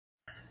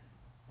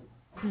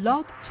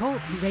Blog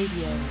Talk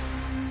Radio.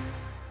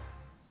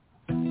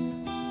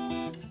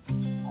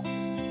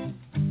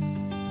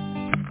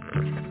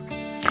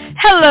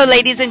 Hello,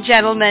 ladies and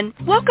gentlemen.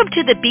 Welcome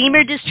to the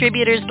BEMER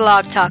Distributors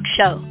Blog Talk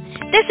Show.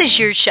 This is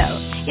your show.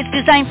 It's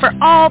designed for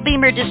all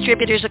BEMER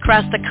distributors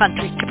across the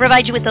country to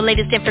provide you with the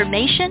latest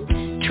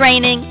information,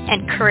 training,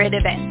 and current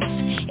events.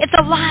 It's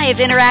a live,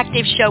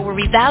 interactive show where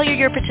we value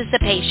your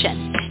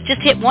participation.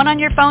 Just hit 1 on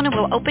your phone and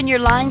we'll open your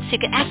lines so you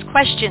can ask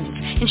questions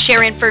and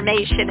share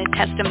information and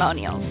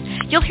testimonials.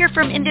 You'll hear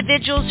from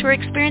individuals who are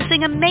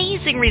experiencing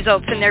amazing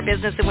results in their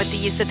business and with the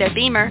use of their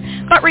BEMER.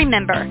 But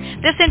remember,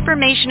 this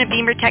information of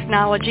BEMER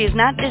technology is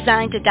not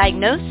designed to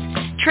diagnose,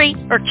 treat,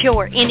 or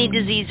cure any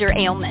disease or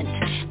ailment.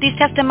 These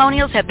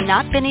testimonials have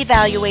not been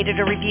evaluated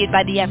or reviewed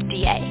by the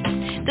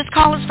FDA. This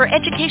call is for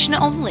education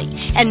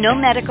only, and no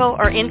medical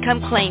or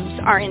income claims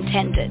are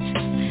intended.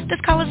 This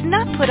call is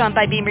not put on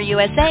by BEMER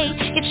USA.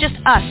 It's just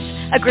us,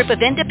 a group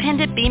of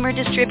independent BEMER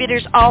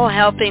distributors all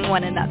helping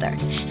one another.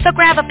 So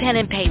grab a pen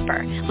and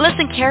paper,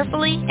 listen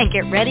carefully, and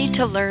get ready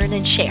to learn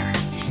and share.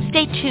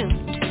 Stay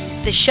tuned.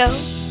 The show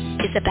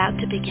is about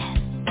to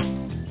begin.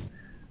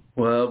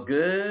 Well,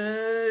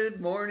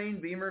 good morning,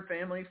 BEMER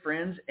family,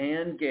 friends,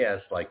 and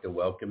guests. I'd like to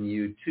welcome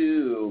you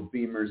to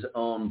BEMER's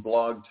own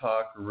Blog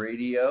Talk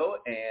Radio,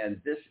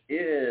 and this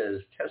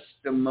is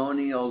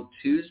Testimonial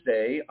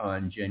Tuesday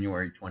on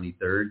January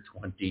 23rd,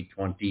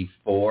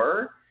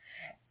 2024,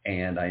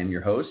 and I am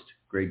your host,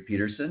 Greg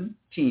Petersen,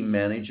 team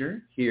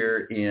manager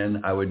here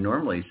in, I would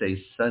normally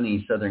say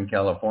sunny Southern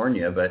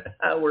California, but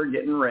we're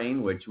getting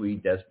rain, which we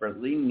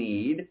desperately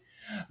need.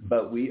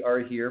 But we are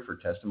here for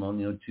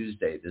Testimonial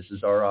Tuesday. This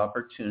is our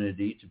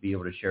opportunity to be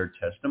able to share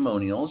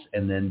testimonials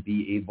and then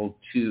be able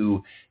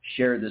to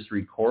share this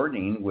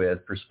recording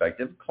with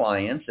prospective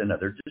clients and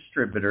other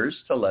distributors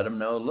to let them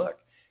know, look,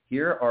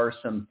 here are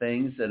some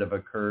things that have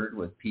occurred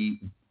with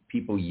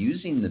people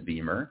using the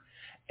BEMER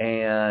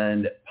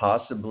and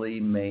possibly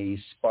may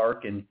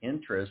spark an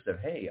interest of,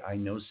 hey, I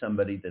know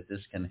somebody that this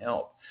can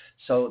help.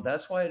 So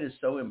that's why it is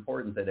so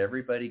important that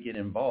everybody get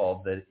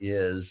involved that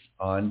is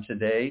on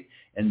today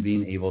and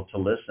being able to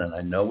listen.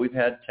 I know we've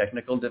had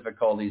technical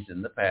difficulties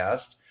in the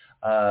past.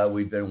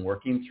 We've been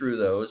working through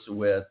those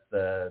with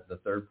the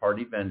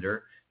third-party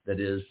vendor that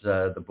is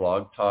the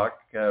Blog Talk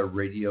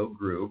Radio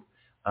group.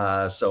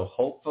 So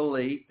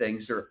hopefully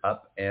things are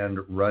up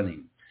and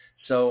running.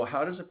 So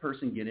how does a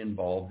person get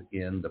involved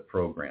in the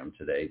program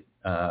today?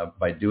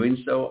 By doing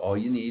so, all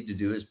you need to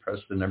do is press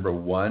the number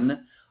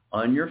 1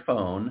 on your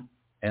phone,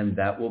 and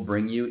that will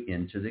bring you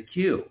into the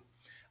queue.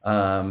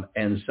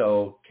 And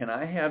so can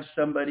I have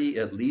somebody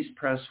at least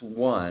press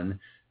 1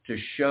 to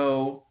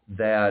show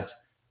that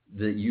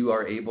you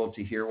are able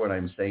to hear what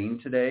I'm saying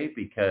today?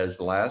 Because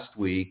last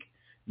week,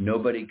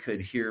 nobody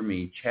could hear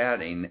me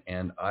chatting,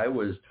 and I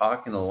was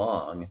talking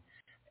along.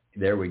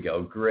 There we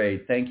go.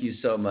 Great. Thank you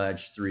so much,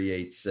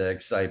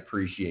 386. I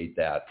appreciate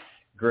that.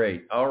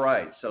 Great. All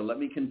right. So let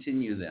me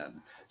continue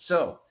then.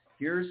 So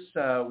here's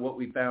what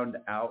we found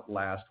out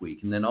last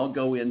week, and then I'll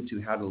go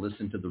into how to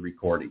listen to the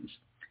recordings.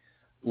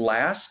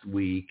 Last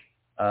week,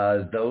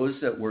 those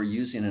that were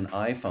using an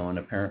iPhone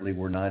apparently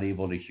were not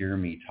able to hear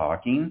me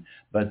talking,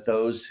 but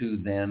those who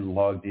then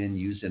logged in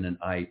using an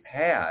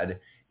iPad,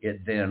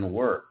 it then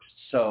worked.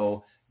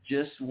 So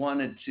just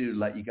wanted to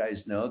let you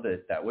guys know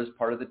that that was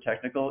part of the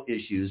technical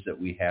issues that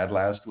we had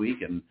last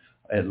week, and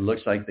it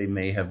looks like they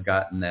may have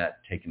gotten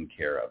that taken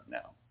care of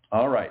now.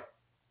 All right.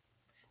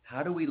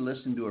 How do we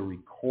listen to a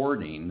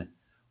recording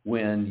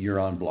when you're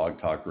on Blog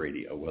Talk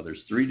Radio? Well,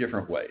 there's 3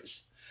 different ways.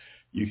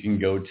 You can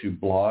go to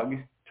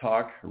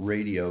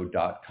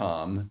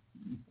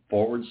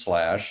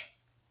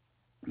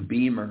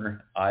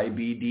blogtalkradio.com/BEMER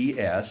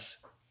IBDS.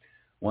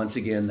 Once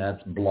again,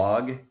 that's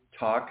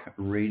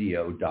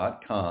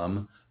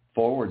blogtalkradio.com/BEMER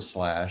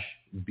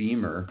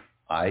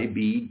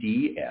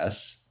IBDS.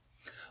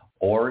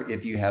 Or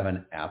if you have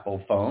an Apple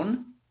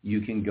phone,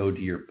 you can go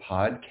to your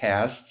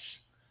podcasts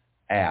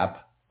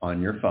app on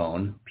your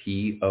phone,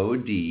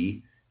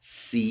 PODCASTS,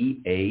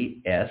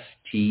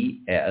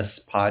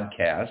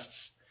 podcasts,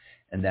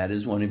 and that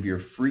is one of your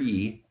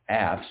free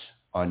apps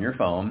on your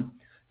phone.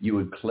 You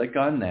would click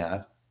on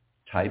that,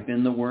 type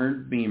in the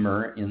word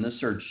BEMER in the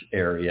search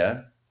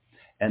area,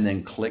 and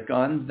then click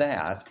on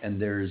that, and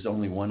there's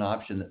only one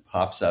option that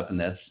pops up, and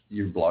that's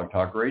your Blog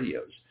Talk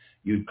Radios.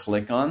 You'd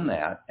click on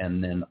that,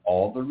 and then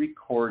all the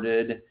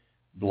recorded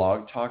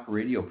Blog Talk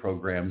Radio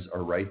programs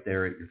are right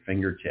there at your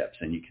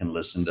fingertips, and you can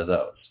listen to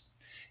those.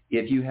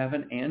 If you have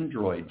an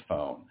Android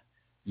phone,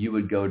 you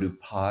would go to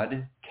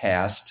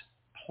Podcast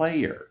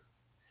Player,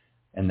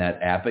 and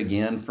that app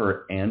again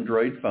for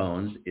Android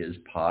phones is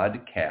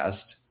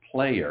Podcast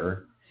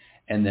Player,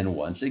 and then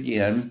once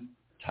again,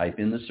 type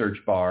in the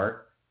search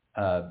bar,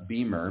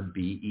 BEMER,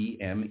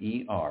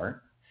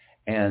 BEMER,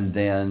 and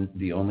then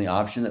the only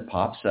option that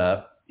pops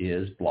up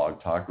is Blog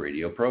Talk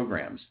Radio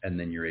programs, and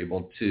then you're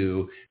able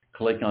to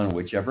click on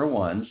whichever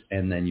ones,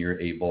 and then you're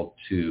able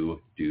to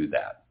do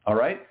that. All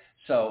right?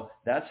 So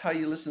that's how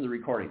you listen to the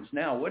recordings.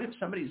 Now, what if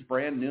somebody's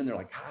brand new and they're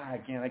like, I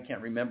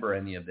can't remember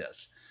any of this?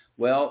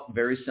 Well,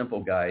 very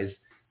simple, guys.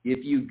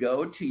 If you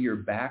go to your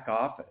back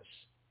office,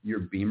 your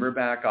BEMER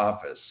back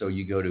office, so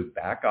you go to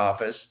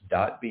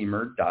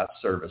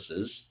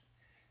backoffice.bemer.services,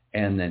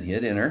 and then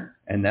hit enter.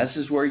 And this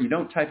is where you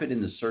don't type it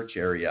in the search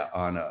area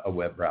on a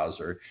web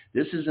browser.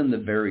 This is in the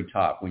very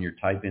top when you're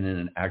typing in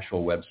an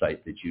actual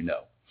website that you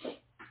know.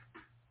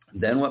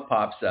 Then what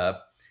pops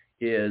up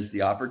is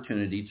the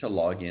opportunity to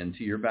log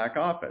into your back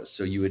office.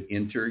 So you would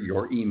enter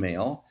your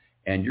email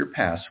and your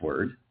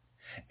password.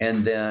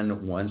 And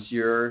then once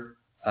your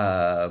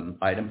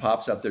item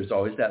pops up, there's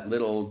always that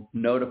little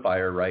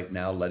notifier right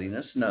now letting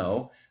us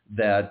know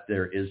that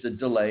there is a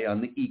delay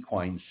on the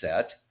equine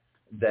set,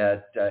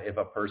 that if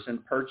a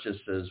person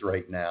purchases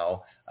right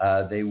now,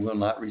 they will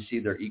not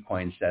receive their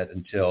equine set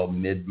until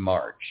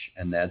mid-March.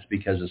 And that's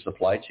because of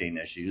supply chain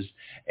issues.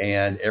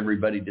 And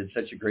everybody did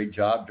such a great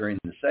job during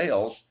the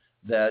sales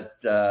that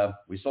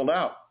we sold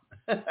out.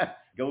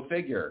 Go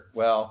figure.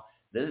 Well,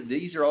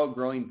 these are all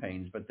growing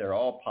pains, but they're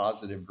all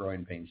positive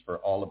growing pains for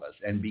all of us.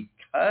 And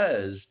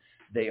because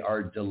they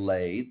are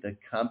delayed, the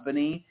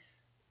company,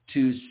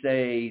 to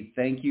say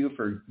thank you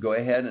for go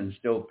ahead and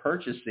still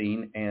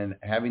purchasing and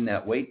having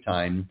that wait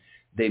time,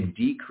 they've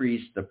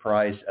decreased the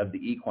price of the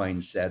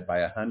equine set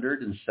by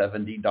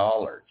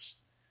 $170.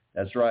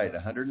 That's right,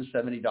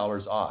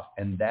 $170 off.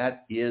 And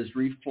that is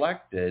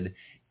reflected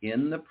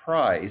in the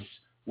price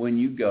when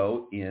you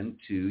go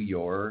into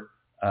your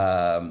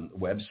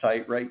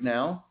website right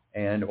now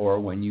and or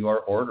when you are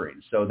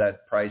ordering. So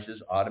that price is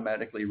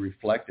automatically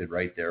reflected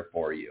right there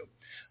for you.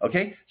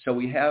 Okay, so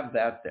we have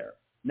that there.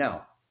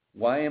 Now,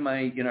 why am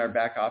I in our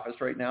back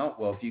office right now?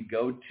 Well, if you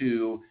go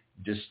to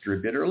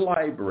Distributor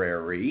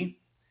Library,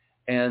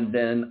 and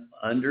then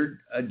under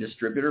a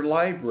Distributor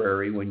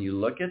Library, when you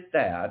look at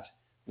that,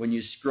 when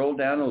you scroll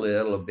down a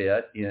little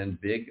bit in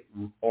big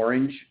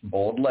orange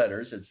bold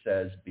letters, it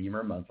says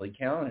BEMER Monthly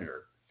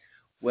Calendar.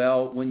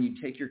 Well, when you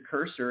take your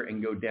cursor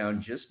and go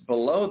down just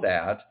below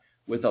that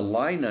with a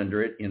line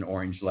under it in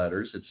orange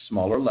letters, it's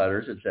smaller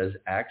letters, it says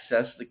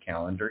Access the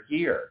Calendar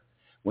here.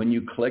 When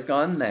you click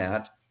on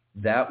that,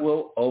 that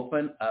will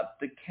open up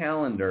the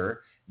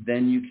calendar.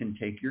 Then you can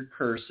take your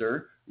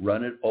cursor,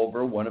 run it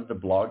over one of the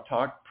Blog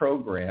Talk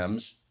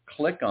programs,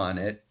 click on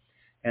it,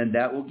 and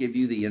that will give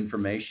you the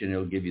information.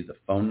 It'll give you the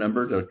phone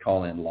number to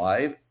call in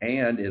live,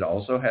 and it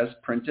also has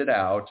printed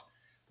out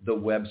the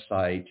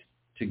website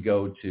to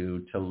go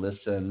to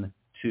listen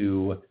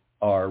to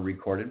our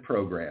recorded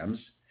programs,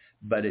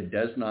 but it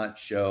does not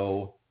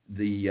show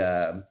the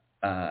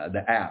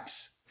apps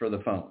for the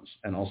phones.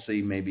 And I'll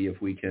see maybe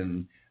if we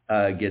can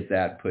get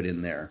that put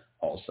in there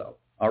also.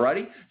 All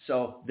righty.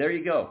 So there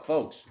you go,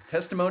 folks.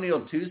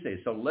 Testimonial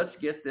Tuesday. So let's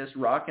get this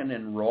rocking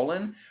and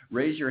rolling.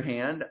 Raise your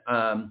hand.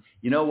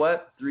 You know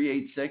what?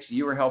 386,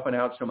 you were helping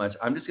out so much.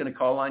 I'm just going to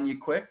call on you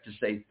quick to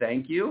say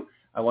thank you.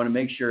 I want to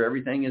make sure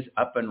everything is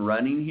up and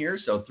running here.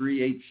 So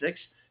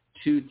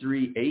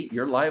 386-238,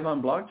 you're live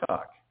on Blog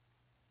Talk.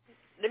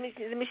 Let me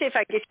see if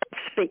I get your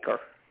speaker.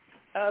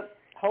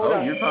 Hold on.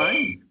 Oh, you're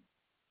fine.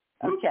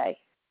 Okay.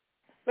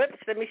 Whoops,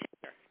 let me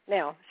see.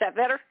 Now, is that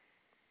better?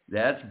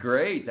 That's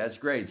great. That's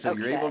great. So okay.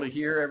 You're able to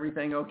hear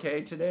everything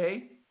okay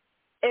today?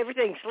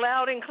 Everything's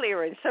loud and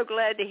clear, and so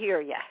glad to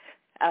hear you.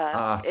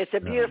 It's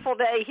a beautiful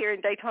day here in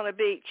Daytona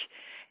Beach,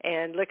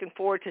 and looking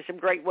forward to some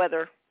great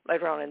weather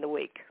later on in the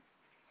week.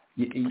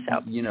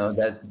 You know,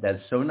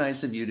 that's so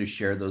nice of you to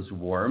share those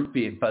warm,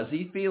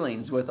 fuzzy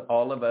feelings with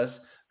all of us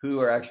who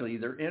are actually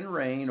either in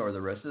rain or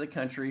the rest of the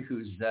country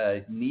who's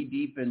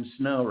knee-deep in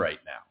snow right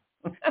now.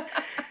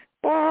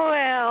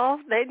 Well,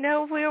 they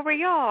know where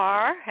we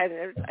are,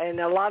 and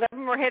a lot of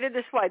them are headed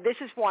this way. This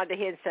is Wanda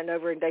Henson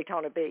over in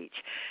Daytona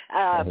Beach.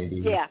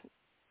 Yeah,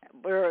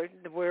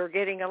 we're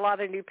getting a lot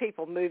of new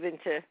people moving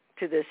to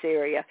this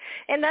area,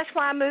 and that's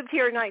why I moved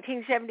here in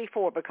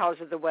 1974,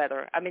 because of the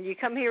weather. I mean, you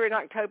come here in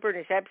October and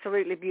it's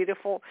absolutely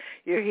beautiful.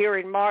 You're here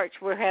in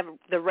March. We'll have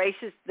the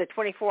races, the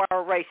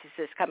 24-hour races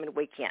this coming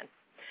weekend.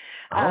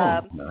 Oh,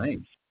 nice.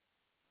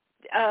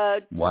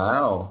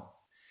 Wow.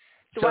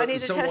 Do I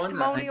need a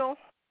testimonial?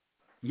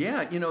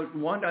 Yeah, you know,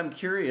 Wanda, I'm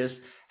curious,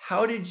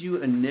 how did you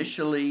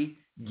initially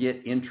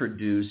get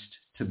introduced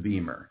to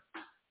BEMER?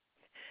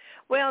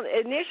 Well,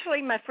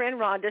 initially my friend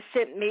Rhonda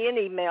sent me an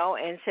email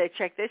and said,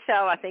 check this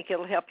out, I think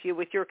it'll help you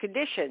with your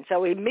condition.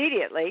 So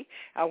immediately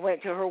I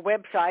went to her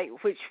website,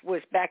 which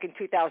was back in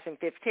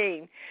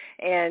 2015,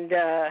 and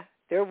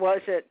there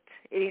wasn't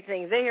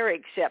anything there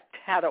except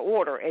how to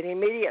order. And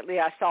immediately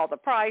I saw the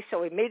price,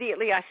 so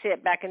immediately I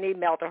sent back an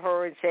email to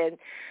her and said,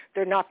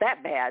 they're not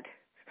that bad.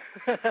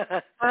 You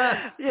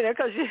know,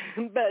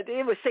 but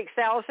it was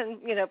 6,000,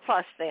 you know,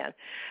 plus then.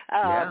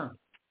 Yeah.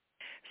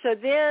 So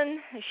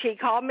then she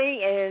called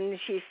me and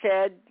she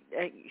said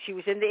she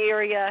was in the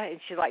area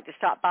and she'd like to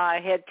stop by. I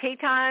had tea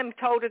time,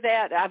 told her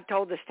that. I've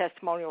told this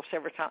testimonial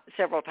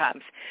several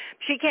times.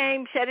 She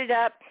came, set it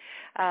up.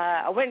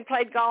 I went and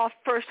played golf,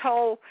 first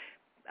hole.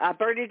 I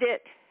birdied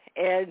it,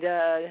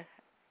 and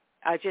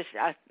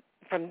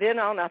from then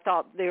on I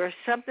thought there was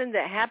something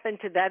that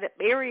happened to that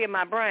area in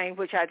my brain,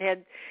 which I'd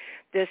had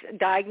this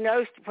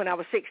diagnosed when I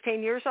was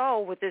 16 years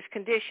old with this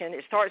condition.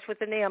 It starts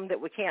with an M that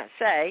we can't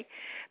say,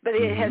 but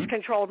it has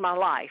controlled my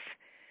life.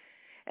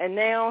 And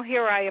now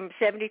here I am,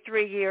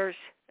 73 years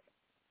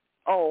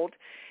old,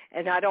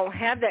 and I don't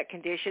have that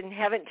condition,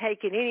 haven't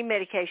taken any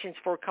medications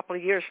for a couple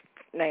of years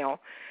now.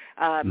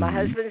 My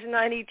husband's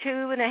 92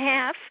 and a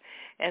half,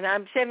 and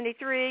I'm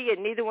 73,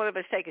 and neither one of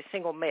us take a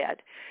single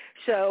med.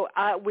 So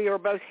we are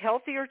both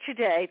healthier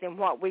today than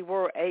what we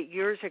were 8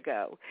 years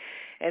ago.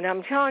 And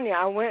I'm telling you,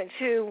 I went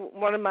to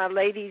one of my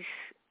ladies'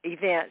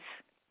 events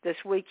this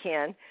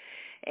weekend,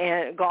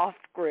 and a golf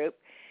group,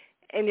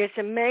 and it's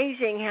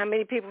amazing how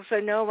many people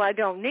say, no, I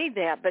don't need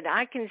that, but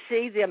I can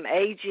see them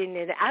aging,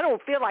 and I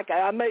don't feel like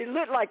I may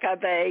look like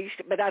I've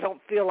aged, but I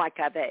don't feel like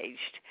I've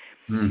aged.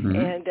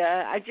 And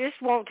I just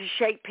want to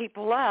shake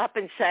people up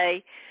and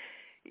say,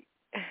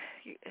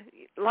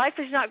 life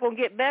is not going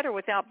to get better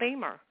without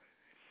BEMER.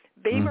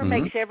 BEMER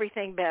makes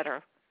everything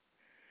better.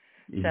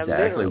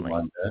 Exactly, so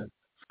Wanda.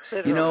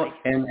 Literally. You know,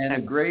 and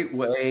a great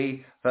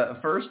way,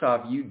 first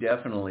off, you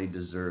definitely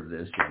deserve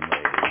this, young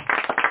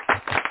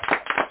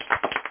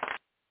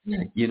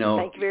lady. You know,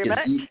 thank you very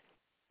much.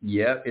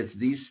 It's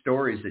these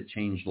stories that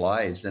change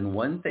lives. And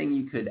one thing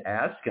you could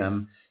ask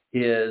them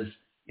is,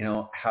 you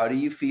know, how do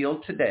you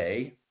feel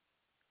today?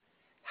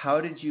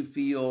 How did you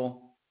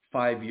feel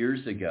 5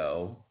 years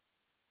ago?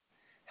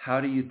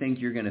 How do you think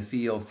you're going to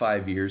feel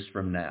 5 years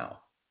from now?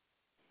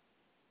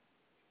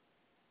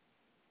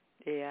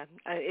 Yeah,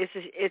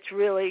 it's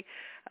really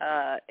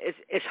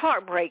it's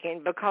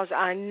heartbreaking, because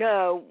I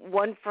know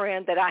one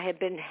friend that I have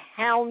been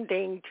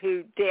hounding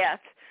to death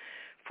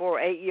for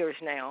 8 years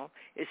now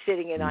is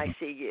sitting in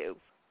ICU.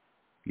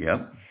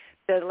 Yep.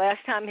 The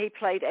last time he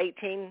played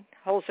 18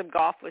 holes of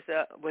golf with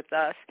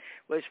us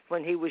was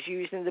when he was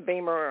using the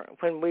BEMER,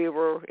 when we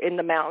were in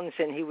the mountains,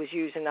 and he was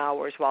using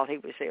ours while he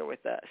was there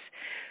with us.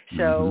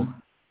 So,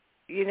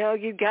 you know,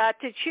 you got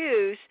to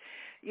choose,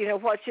 you know,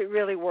 what's it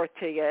really worth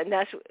to you. And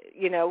that's,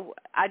 you know,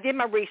 I did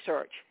my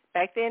research.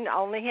 Back then I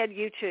only had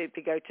YouTube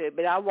to go to,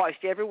 but I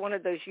watched every one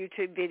of those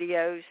YouTube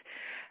videos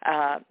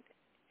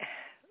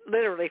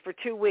literally for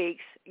 2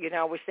 weeks. You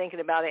know, I was thinking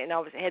about it, and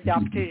I had the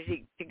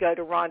opportunity to go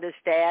to Rhonda's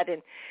dad,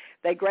 and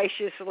they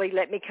graciously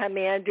let me come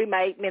in, do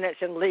my 8 minutes,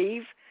 and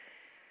leave,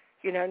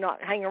 you know,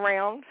 not hang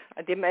around.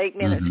 I did my 8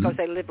 minutes because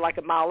they lived like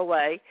a mile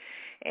away,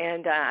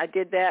 and I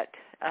did that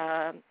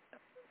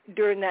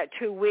during that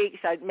 2 weeks,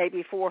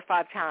 maybe 4 or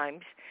 5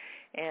 times,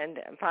 and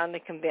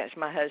finally convinced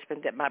my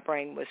husband that my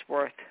brain was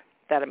worth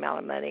that amount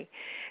of money.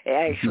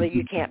 Actually,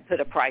 you can't put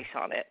a price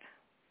on it.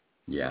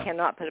 Yeah. You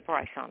cannot put a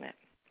price on it.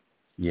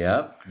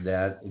 Yep,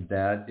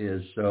 that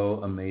is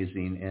so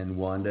amazing. And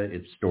Wanda,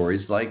 it's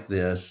stories like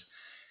this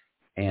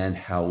and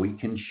how we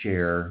can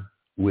share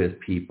with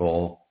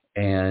people.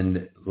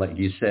 And like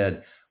you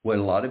said, what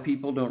a lot of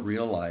people don't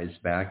realize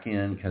back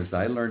in, because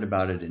I learned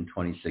about it in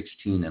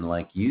 2016, and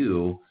like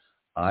you,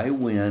 I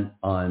went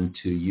on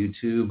to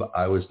YouTube.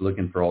 I was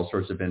looking for all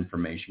sorts of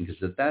information,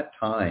 because at that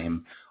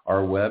time,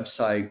 our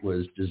website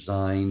was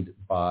designed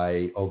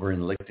by over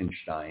in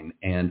Liechtenstein,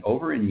 and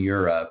over in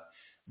Europe,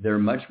 they're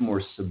much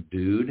more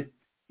subdued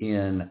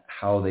in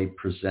how they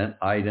present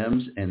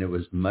items, and it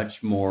was much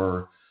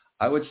more,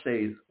 I would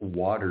say,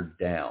 watered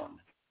down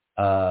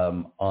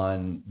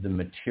on the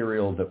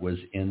material that was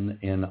in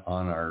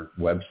on our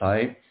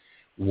website.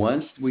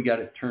 Once we got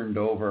it turned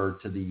over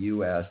to the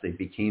U.S., they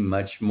became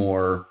much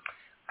more,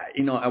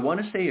 you know, I want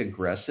to say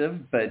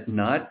aggressive, but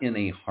not in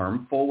a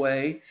harmful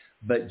way,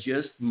 but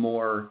just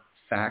more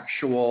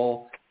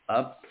factual,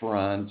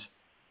 upfront.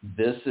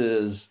 This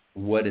is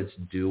what it's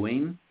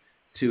doing,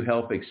 to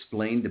help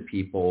explain to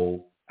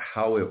people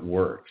how it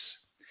works.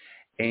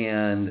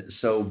 And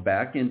so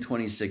back in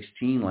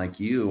 2016, like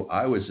you,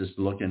 I was just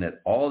looking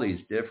at all these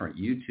different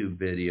YouTube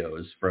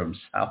videos from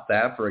South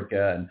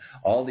Africa and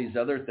all these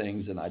other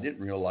things. And I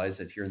didn't realize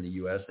that here in the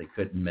U.S. they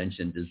couldn't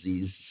mention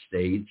disease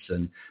states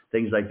and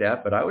things like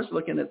that. But I was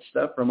looking at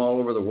stuff from all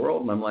over the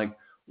world, and I'm like,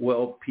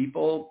 well,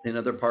 people in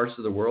other parts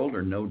of the world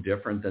are no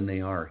different than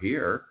they are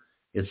here.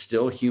 It's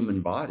still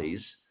human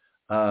bodies.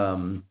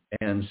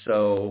 And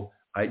so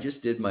I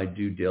just did my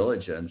due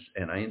diligence,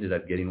 and I ended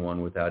up getting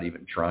one without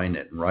even trying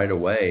it. And right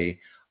away,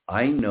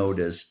 I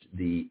noticed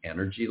the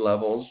energy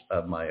levels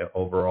of my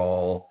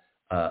overall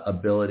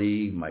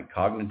ability, my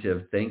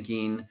cognitive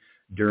thinking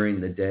during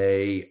the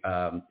day.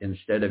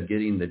 Instead of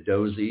getting the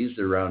dozies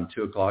around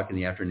 2 o'clock in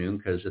the afternoon,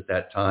 because at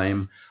that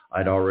time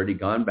I'd already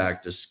gone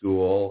back to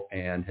school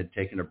and had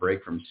taken a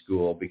break from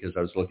school because I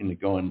was looking to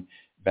go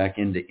back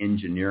into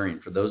engineering.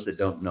 For those that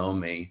don't know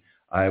me,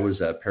 I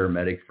was a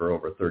paramedic for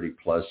over 30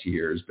 plus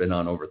years, been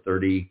on over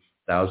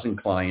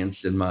 30,000 clients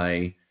in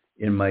my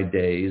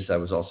days. I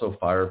was also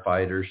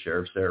firefighter,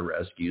 sheriff's air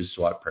rescue,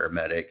 SWAT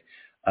paramedic,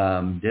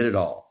 did it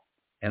all.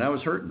 And I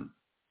was hurting.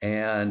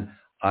 And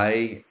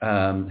I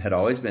had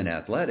always been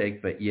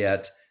athletic, but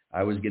yet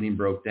I was getting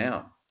broke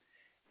down.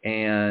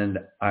 And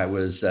I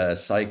was a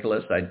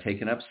cyclist. I'd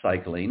taken up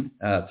cycling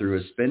through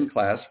a spin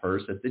class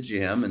first at the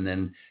gym, and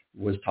then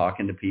was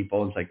talking to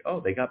people. And it's like, oh,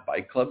 they got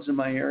bike clubs in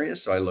my area.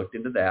 So I looked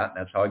into that, and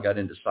that's how I got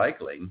into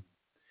cycling.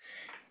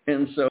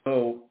 And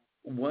so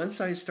once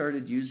I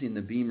started using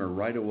the BEMER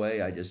right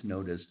away, I just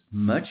noticed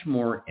much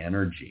more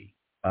energy.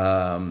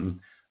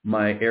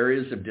 My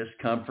areas of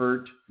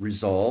discomfort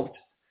resolved.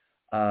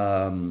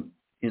 I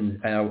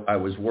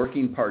was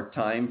working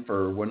part-time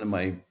for one of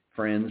my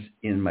friends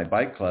in my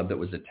bike club that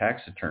was a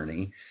tax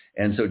attorney.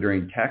 And so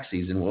during tax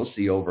season, we'll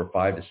see over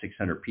 500 to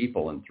 600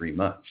 people in 3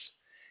 months.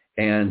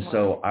 And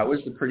so I was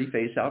the pretty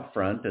face out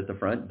front at the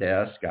front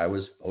desk. I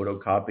was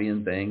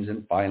photocopying things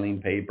and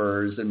filing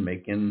papers and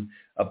making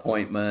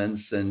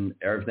appointments and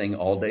everything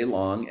all day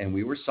long. And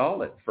we were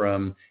solid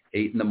from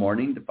 8 in the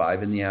morning to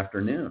 5 in the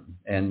afternoon.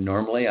 And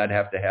normally I'd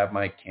have to have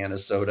my can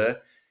of soda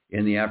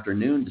in the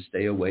afternoon to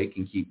stay awake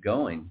and keep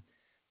going.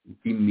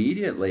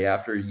 Immediately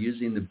after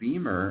using the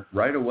BEMER,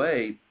 right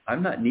away,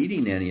 I'm not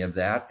needing any of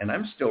that. And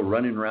I'm still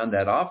running around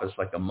that office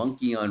like a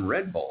monkey on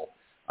Red Bull.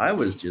 I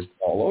was just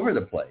all over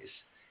the place.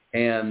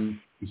 And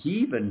he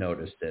even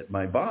noticed it,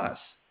 my boss.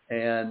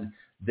 And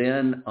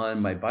then on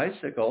my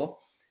bicycle,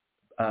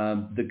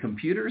 the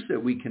computers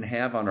that we can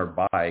have on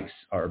our bikes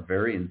are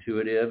very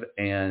intuitive,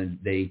 and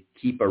they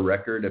keep a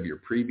record of your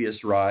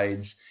previous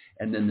rides.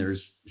 And then there's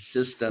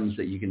systems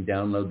that you can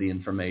download the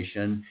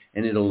information,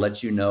 and it'll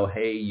let you know,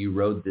 hey, you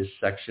rode this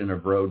section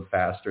of road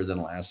faster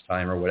than last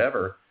time or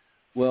whatever.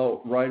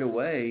 Well, right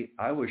away,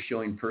 I was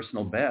showing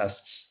personal bests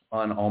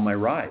on all my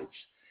rides.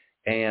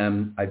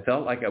 And I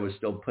felt like I was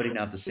still putting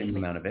out the same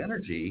amount of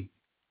energy,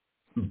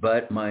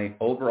 but my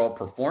overall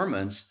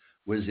performance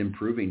was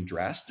improving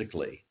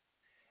drastically.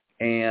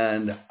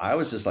 And I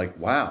was just like,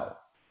 wow,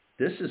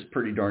 this is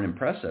pretty darn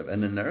impressive.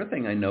 And another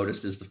thing I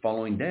noticed is the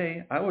following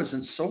day, I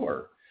wasn't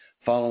sore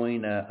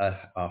following a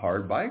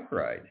hard bike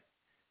ride.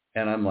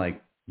 And I'm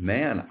like,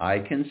 man, I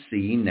can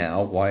see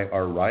now why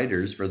our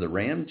riders for the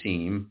Ram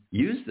team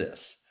use this.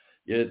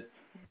 It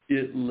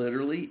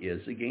literally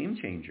is a game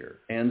changer.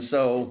 And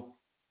so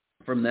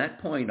from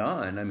that point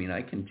on, I mean,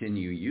 I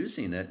continue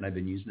using it, and I've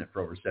been using it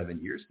for over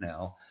 7 years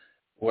now.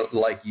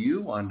 Like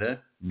you, Wanda,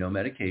 no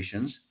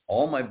medications.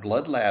 All my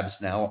blood labs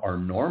now are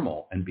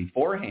normal. And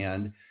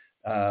beforehand,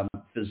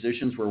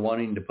 physicians were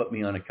wanting to put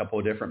me on a couple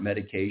of different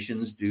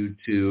medications due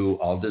to,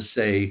 I'll just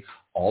say,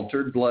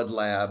 altered blood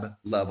lab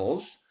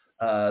levels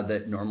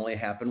that normally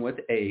happen with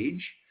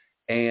age.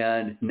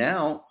 And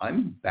now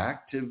I'm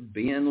back to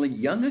being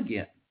young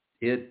again.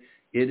 It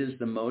is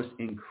the most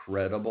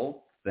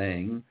incredible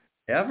thing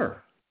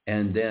ever.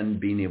 And then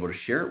being able to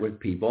share it with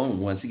people. And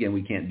once again,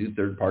 we can't do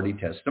third-party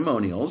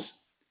testimonials.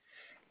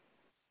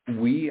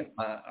 We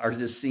are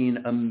just seeing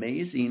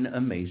amazing,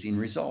 amazing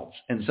results.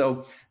 And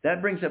so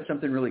that brings up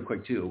something really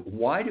quick too.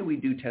 Why do we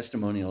do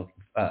Testimonial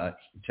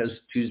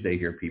Tuesday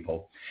here,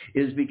 people?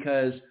 Is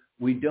because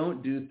we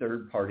don't do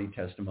third-party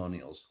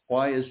testimonials.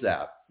 Why is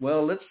that?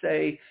 Well, let's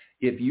say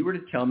if you were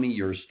to tell me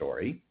your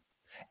story,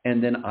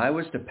 and then I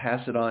was to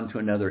pass it on to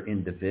another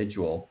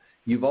individual.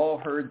 You've all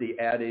heard the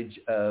adage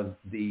of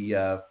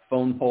the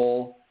phone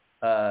poll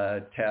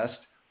test,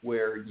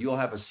 where you'll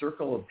have a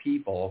circle of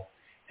people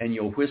and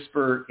you'll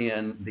whisper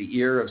in the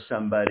ear of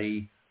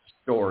somebody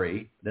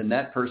story. Then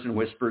that person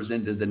whispers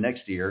into the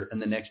next ear, and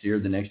the next ear,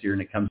 the next ear,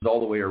 and it comes all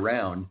the way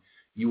around.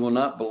 You will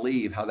not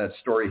believe how that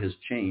story has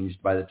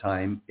changed by the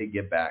time it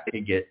get back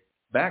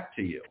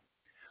to you.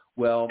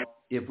 Well,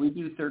 if we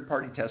do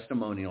third-party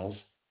testimonials,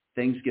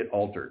 things get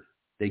altered.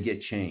 They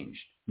get changed,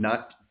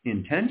 not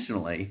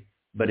intentionally,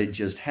 but it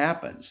just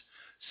happens.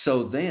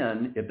 So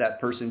then if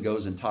that person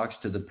goes and talks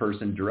to the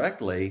person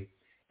directly,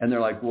 and they're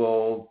like,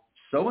 well,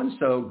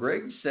 so-and-so,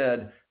 Greg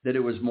said that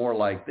it was more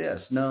like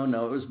this. No,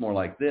 it was more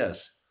like this.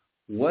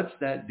 What's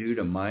that do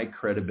to my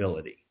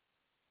credibility?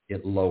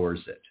 It lowers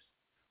it.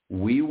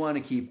 We want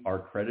to keep our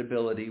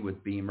credibility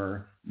with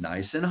BEMER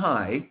nice and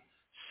high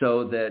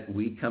so that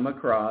we come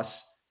across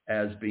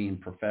as being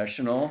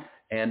professional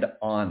and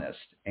honest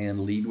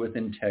and lead with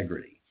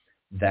integrity.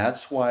 That's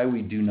why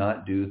we do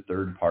not do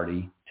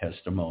third-party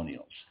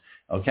testimonials.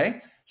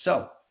 Okay?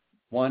 So,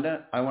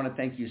 Wanda, I want to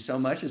thank you so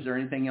much. Is there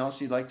anything else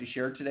you'd like to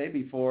share today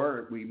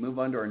before we move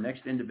on to our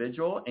next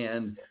individual?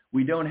 And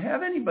we don't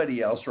have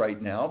anybody else right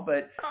now,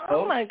 but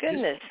oh my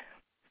goodness.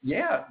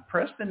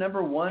 Press the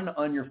number 1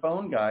 on your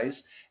phone, guys.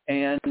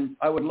 And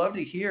I would love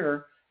to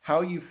hear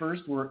how you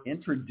first were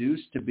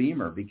introduced to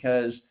BEMER,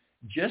 because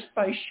just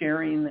by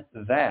sharing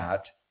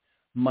that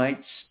might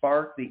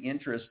spark the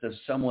interest of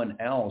someone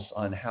else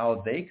on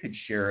how they could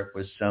share it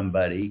with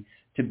somebody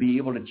to be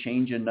able to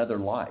change another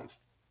life.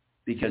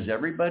 Because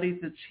everybody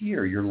that's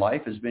here, your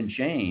life has been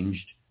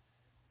changed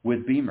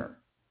with BEMER.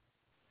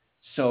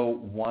 So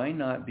why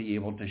not be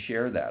able to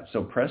share that?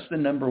 So press the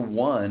number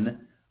 1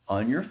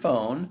 on your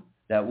phone.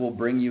 That will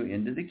bring you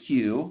into the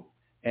queue,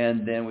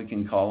 and then we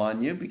can call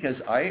on you, because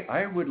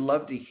I would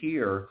love to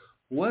hear,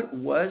 what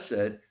was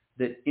it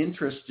that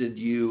interested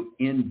you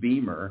in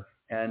BEMER,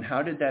 and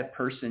how did that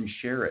person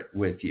share it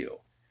with you?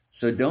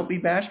 So don't be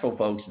bashful,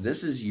 folks. This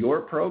is your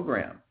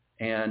program,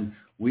 and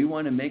we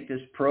want to make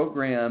this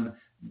program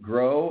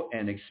grow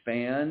and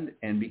expand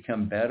and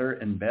become better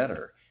and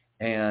better.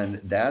 And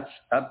that's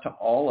up to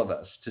all of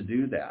us to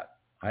do that.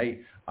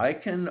 I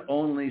can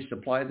only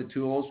supply the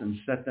tools and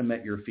set them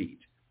at your feet.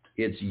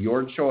 It's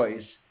your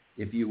choice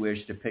if you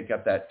wish to pick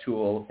up that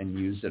tool and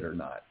use it or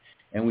not.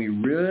 And we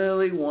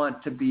really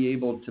want to be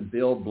able to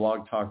build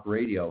Blog Talk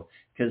Radio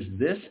because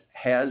this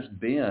has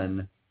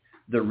been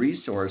the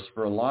resource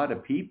for a lot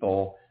of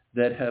people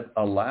that have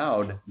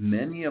allowed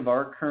many of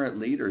our current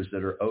leaders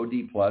that are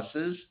OD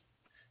pluses,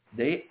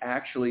 they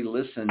actually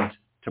listened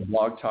to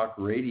Blog Talk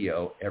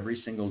Radio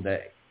every single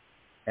day.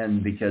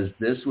 And because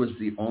this was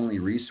the only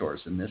resource,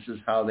 and this is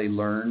how they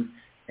learned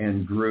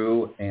and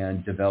grew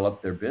and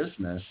developed their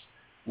business,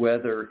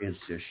 whether it's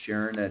just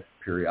sharing it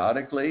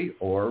periodically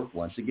or,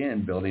 once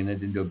again, building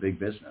it into a big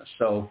business.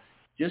 So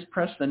just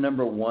press the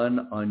number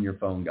 1 on your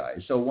phone,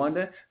 guys. So,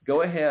 Wanda,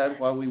 go ahead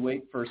while we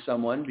wait for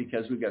someone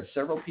because we've got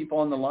several people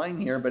on the line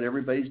here, but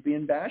everybody's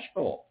being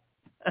bashful.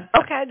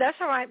 Okay, that's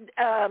all right.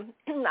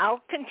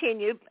 I'll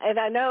continue. And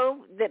I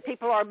know that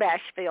people are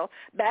bashful,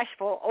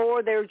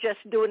 or they're just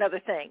doing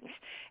other things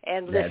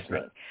and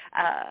listening.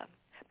 Right.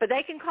 But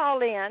they can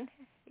call in,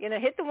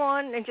 hit the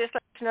 1 and just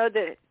let us know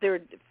that they're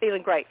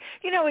feeling great.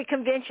 A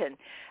convention,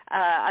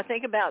 I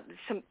think about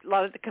a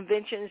lot of the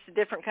conventions, the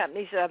different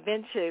companies that I've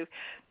been to,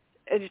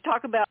 and you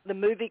talk about the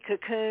movie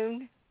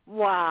Cocoon.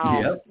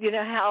 Wow. Yep.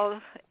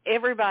 How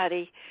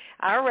everybody,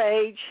 our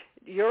age,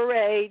 your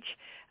age,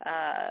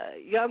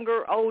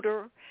 younger,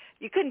 older,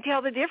 you couldn't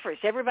tell the difference.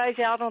 Everybody's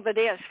out on the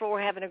dance floor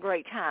having a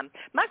great time.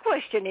 My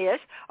question is,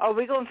 are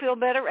we going to feel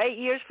better 8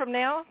 years from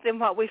now than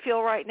what we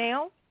feel right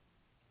now?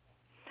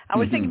 I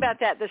was thinking about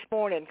that this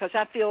morning because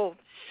I feel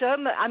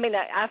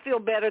I feel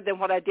better than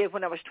what I did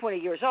when I was 20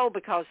 years old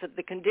because of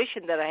the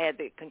condition that I had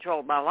that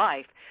controlled my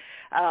life.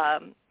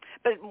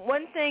 But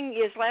one thing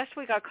is, last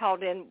week I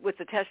called in with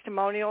the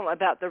testimonial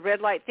about the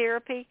red light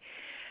therapy.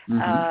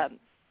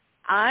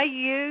 I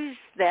used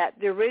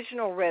the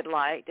original red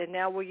light, and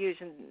now we're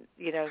using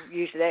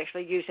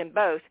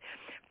both.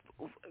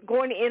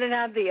 Going in and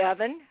out of the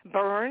oven,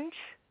 burns,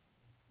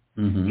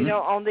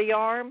 on the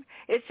arm.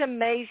 It's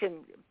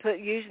amazing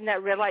using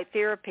that red light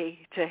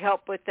therapy to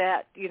help with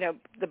that,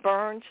 the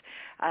burns.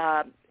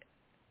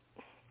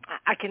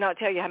 I cannot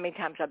tell you how many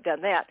times I've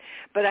done that,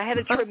 but I had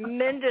a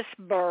tremendous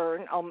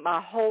burn on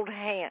my whole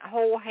hand.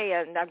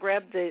 I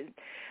grabbed the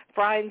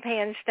frying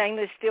pan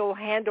stainless steel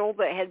handle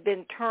that had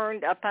been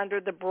turned up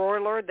under the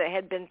broiler that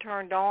had been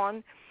turned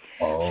on.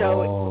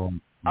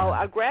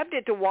 I grabbed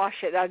it to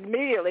wash it. I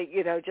immediately,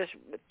 just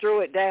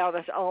threw it down.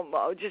 I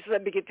said, just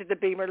let me get to the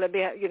BEMER. Let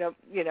me,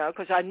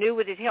 because I knew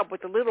it would help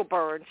with the little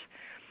burns.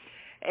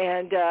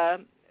 And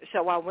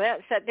so I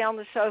went, sat down on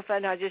the sofa,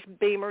 and I just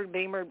BEMER,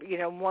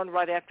 one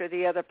right after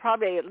the other,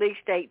 probably at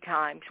least 8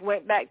 times.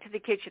 Went back to the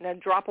kitchen, and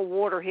a drop of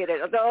water hit it.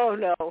 I thought, oh,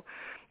 no.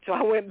 So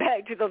I went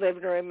back to the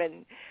living room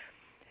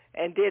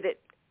and did it,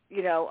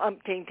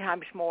 umpteen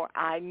times more.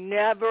 I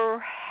never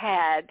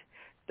had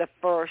the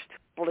first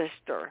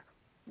blister.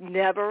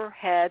 Never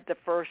had the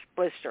first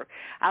blister.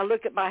 I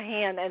look at my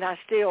hand, and I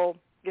still,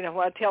 when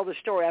I tell the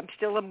story, I'm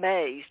still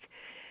amazed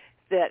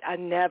that I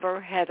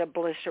never had a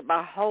blister.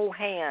 My whole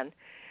hand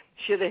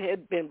should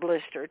have been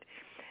blistered.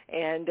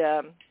 And,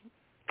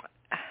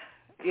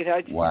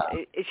 wow.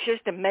 It's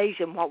just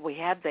amazing what we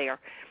have there.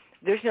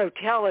 There's no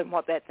telling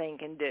what that thing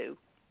can do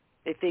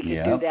if it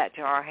can do that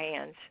to our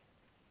hands.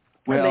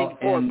 Well,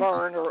 for a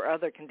burn or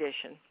other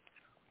condition.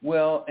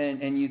 Well,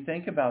 and you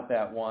think about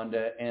that,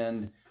 Wanda,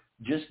 and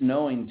just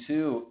knowing,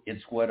 too,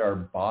 it's what our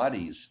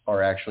bodies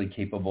are actually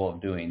capable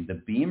of doing. The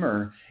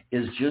BEMER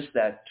is just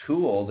that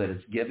tool that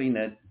is giving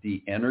it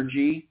the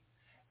energy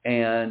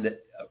and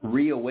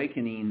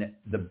reawakening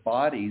the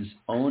body's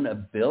own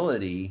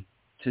ability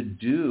to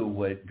do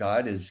what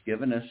God has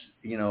given us,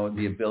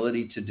 the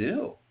ability to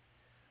do.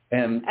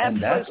 And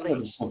that's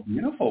what is so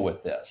beautiful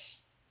with this.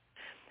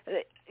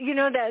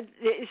 That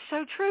is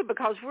so true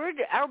because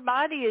our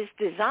body is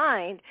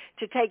designed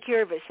to take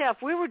care of itself.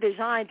 We were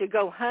designed to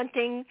go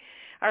hunting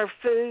our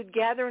food,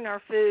 gathering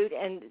our food,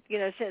 and,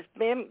 since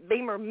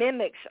BEMER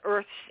mimics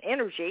Earth's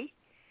energy,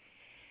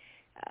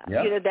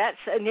 that's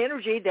an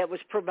energy that was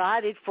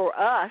provided for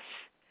us.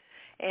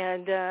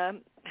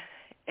 And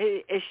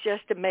it's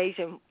just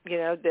amazing,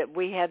 that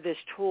we have this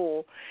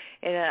tool.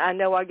 And I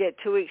know I get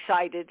too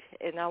excited,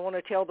 and I want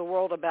to tell the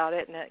world about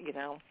it, and,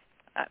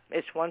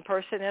 it's one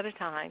person at a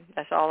time.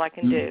 That's all I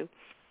can do,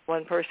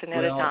 one person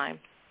at a time.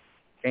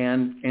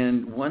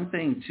 And one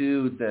thing,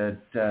 too,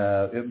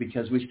 that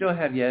because we still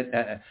have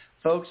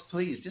folks,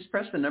 please just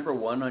press the number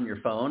 1 on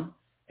your phone,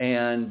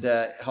 and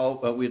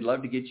we'd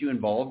love to get you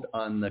involved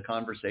on the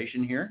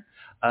conversation here.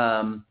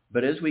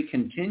 But as we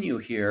continue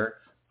here,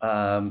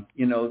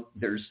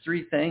 there's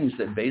 3 things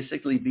that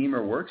basically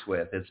BEMER works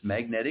with. It's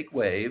magnetic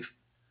wave,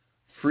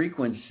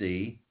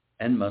 frequency,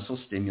 and muscle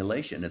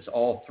stimulation. It's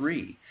all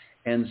 3.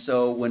 And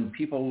so when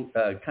people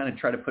kind of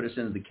try to put us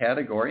into the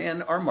category,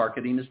 and our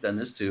marketing has done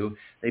this too,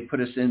 they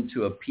put us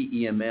into a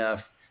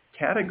PEMF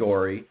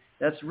category.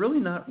 That's really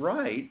not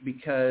right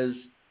because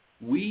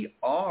we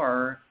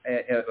are,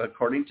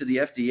 according to the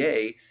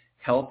FDA,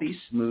 healthy,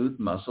 smooth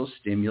muscle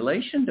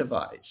stimulation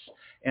device.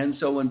 And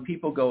so when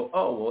people go,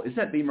 oh, well, is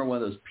that BEMER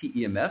one of those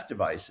PEMF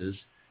devices?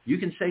 You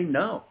can say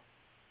no.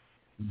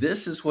 this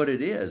is what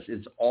it is.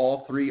 It's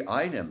all three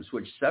items,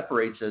 which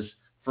separates us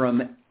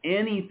from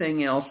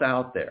anything else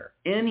out there,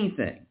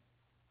 anything.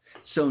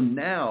 So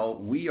now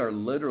we are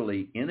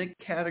literally in a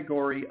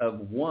category of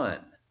one.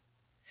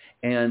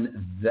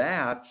 And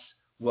that's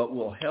what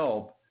will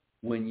help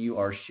when you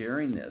are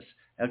sharing this.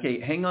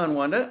 Okay, hang on,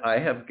 Wanda. I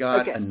have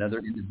got another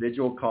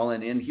individual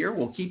calling in here.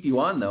 We'll keep you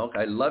on, though.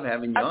 I love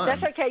having you on.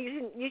 That's okay.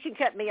 You can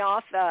cut me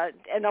off,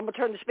 and I'm going to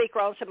turn the speaker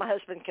on so my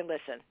husband can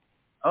listen.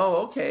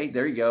 Oh, okay.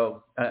 There you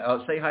go.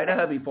 I'll say hi to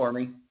hubby for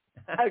me.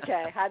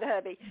 Okay. Hi to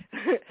hubby.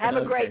 Have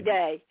a great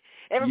day.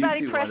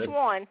 Everybody too, press Wanda.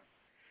 1.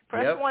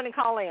 Press 1 and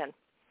call in.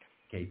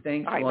 Okay,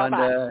 thanks, all right,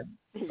 Wanda.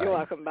 Bye-bye. You're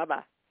welcome.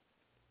 Bye-bye.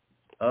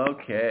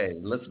 Okay,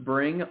 let's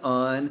bring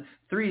on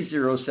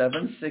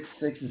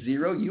 307-660.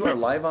 You are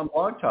live on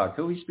Blog Talk.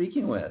 Who are we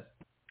speaking with?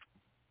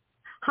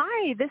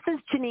 Hi, this is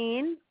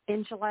Janine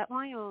in Gillette,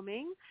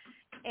 Wyoming.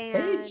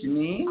 And hey,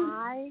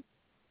 Janine.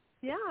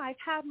 I've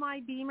had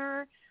my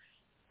BEMER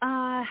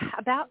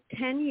about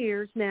 10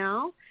 years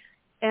now,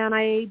 and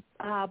I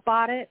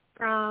bought it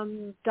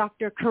from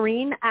Dr.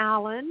 Corrine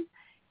Allen,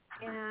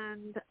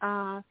 and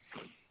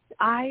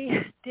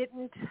I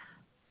didn't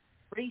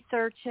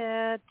research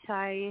it.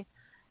 I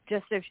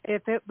just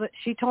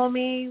she told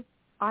me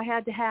I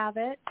had to have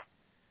it,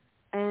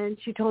 and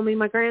she told me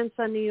my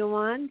grandson needed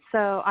one,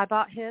 so I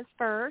bought his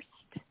first.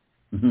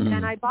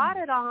 And I bought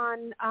it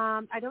on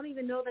I don't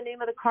even know the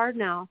name of the card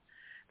now,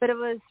 but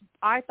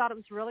I thought it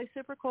was really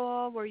super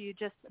cool, where you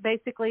just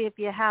basically, if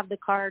you have the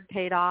card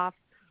paid off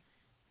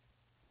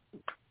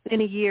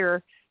in a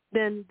year,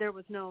 then there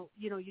was no,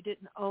 you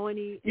didn't owe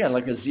any. Yeah,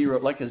 like a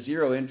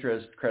zero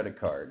interest credit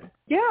card.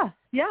 Yeah.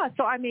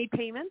 So I made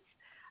payments,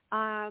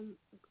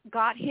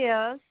 got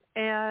his,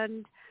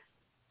 and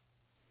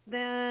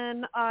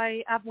then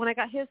when I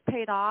got his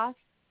paid off,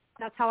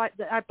 that's how I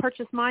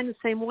purchased mine the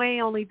same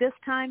way, only this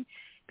time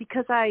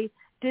because I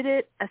did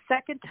it a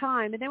second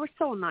time, and they were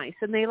so nice,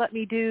 and they let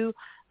me do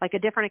like a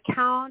different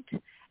account,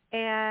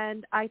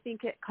 and I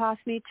think it cost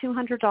me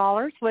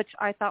 $200, which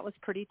I thought was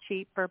pretty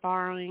cheap for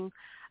borrowing,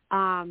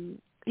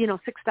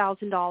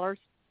 $6,000,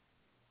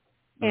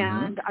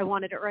 and I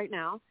wanted it right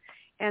now,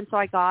 and so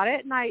I got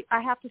it, and I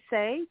have to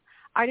say,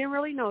 I didn't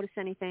really notice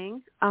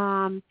anything,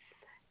 and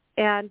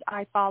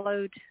I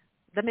followed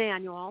the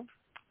manual,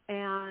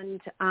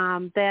 and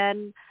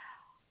then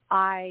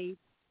I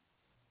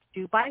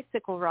do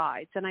bicycle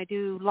rides, and I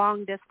do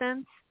long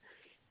distance,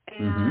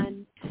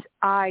 and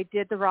I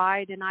did the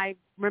ride, and I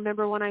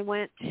remember when I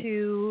went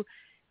to,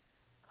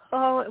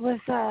 it was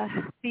a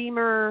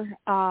BEMER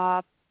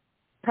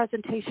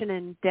presentation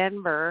in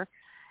Denver.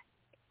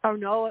 Oh,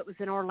 no, it was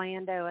in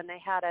Orlando, and they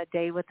had a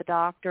day with the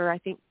doctor. I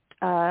think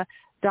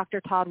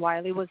Dr. Todd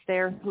Wiley was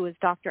there, who is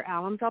Dr.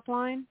 Allen's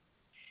upline.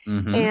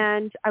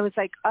 And I was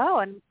like,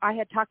 and I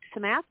had talked to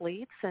some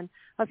athletes, and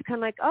I was kind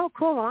of like, oh,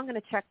 cool, well, I'm going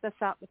to check this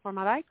out before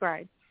my bike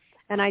ride.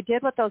 And I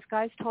did what those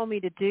guys told me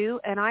to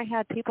do, and I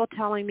had people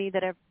telling me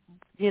that have,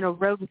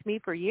 rode with me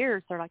for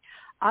years. They're like,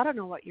 I don't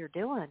know what you're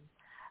doing,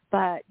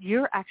 but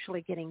you're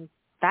actually getting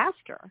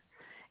faster.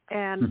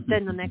 And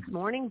then the next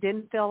morning,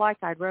 didn't feel like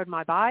I'd rode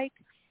my bike.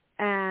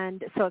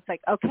 And so it's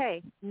like,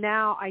 okay,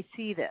 now I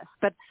see this.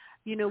 But,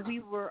 we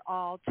were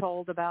all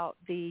told about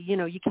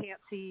you can't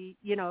see,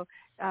 you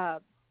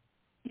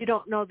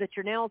don't know that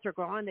your nails are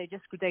growing. They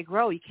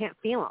grow. You can't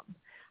feel them.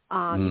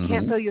 You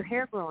can't feel your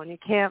hair growing. You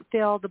can't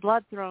feel the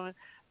blood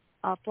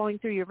flowing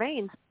through your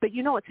veins, but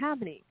you know what's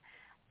happening.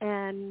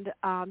 And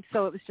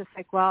so it was just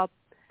like, well,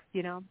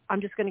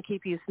 I'm just going to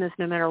keep using this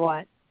no matter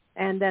what.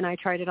 And then I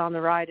tried it on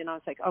the ride, and I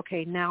was like,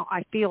 okay, now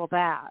I feel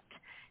that.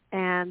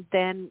 And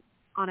then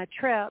on a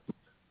trip,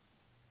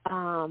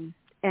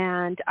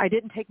 and I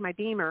didn't take my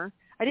BEMER.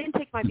 I didn't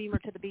take my BEMER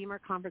to the BEMER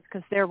conference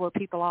because there were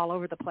people all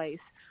over the place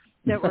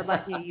that were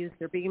letting you use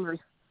their BEMERs.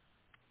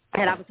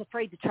 And I was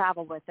afraid to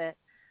travel with it.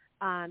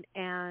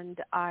 And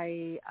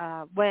I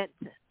went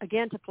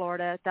again to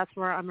Florida. That's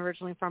where I'm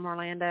originally from,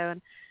 Orlando,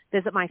 and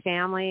visit my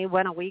family.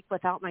 Went a week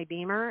without my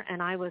BEMER,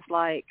 and I was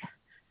like,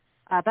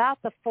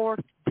 about the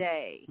fourth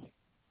day,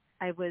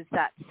 I was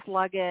that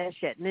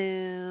sluggish at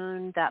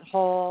noon, that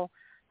whole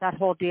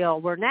deal.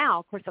 Where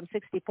now, of course, I'm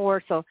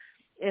 64, so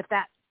if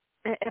I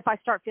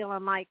start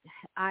feeling like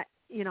I'm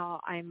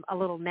a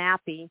little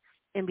nappy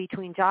in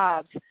between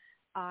jobs,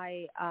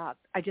 I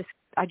just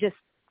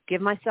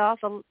give myself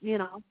a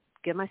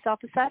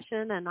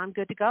session, and I'm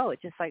good to go.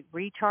 It's just like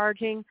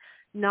recharging,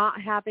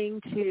 not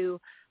having to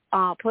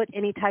put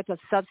any type of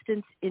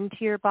substance into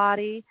your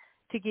body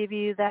to give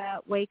you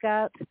that wake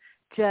up,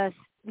 just,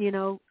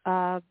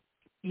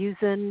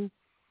 using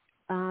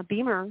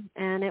BEMER,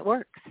 and it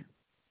works.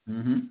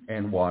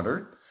 And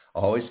water.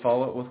 Always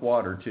follow it with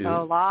water, too.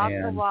 Oh, lots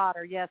of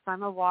water. Yes,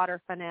 I'm a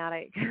water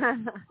fanatic.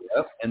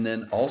 Yep. And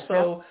then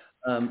also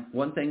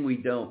One thing we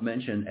don't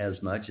mention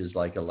as much is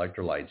like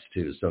electrolytes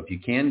too. So if you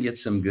can get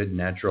some good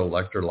natural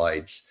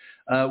electrolytes,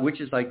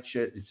 which is like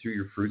through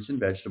your fruits and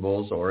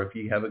vegetables, or if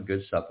you have a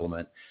good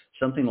supplement,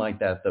 something like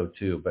that though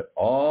too. But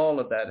all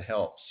of that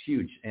helps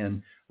huge.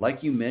 And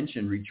like you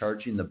mentioned,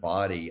 recharging the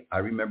body. I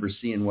remember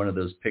seeing one of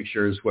those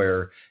pictures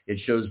where it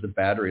shows the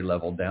battery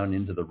level down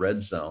into the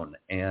red zone.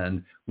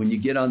 And when you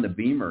get on the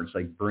BEMER, it's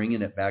like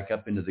bringing it back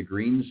up into the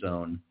green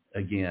zone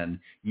again.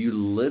 You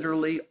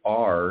literally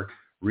are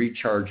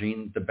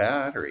recharging the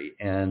battery.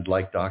 And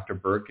like Dr.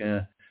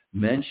 Burka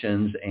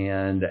mentions,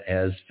 and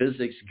as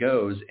physics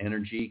goes,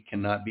 energy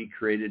cannot be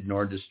created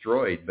nor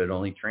destroyed, but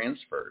only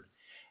transferred.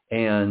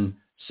 And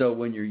so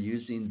when you're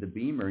using the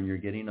BEMER and you're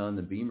getting on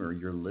the BEMER,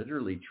 you're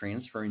literally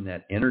transferring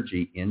that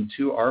energy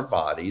into our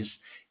bodies,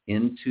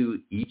 into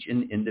each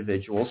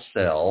individual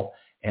cell,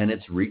 and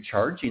it's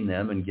recharging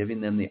them and giving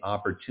them the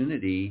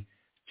opportunity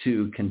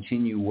to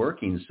continue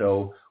working.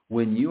 So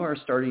when you are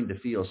starting to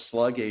feel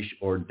sluggish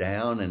or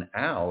down and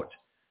out,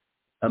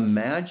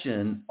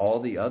 imagine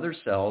all the other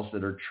cells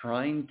that are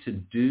trying to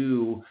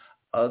do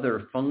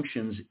other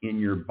functions in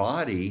your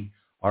body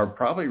are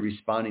probably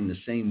responding the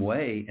same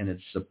way, and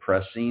it's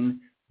suppressing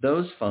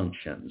those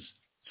functions.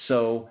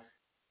 So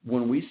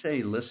when we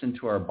say listen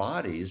to our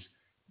bodies,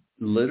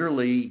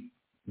 literally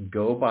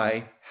go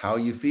by how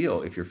you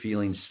feel. If you're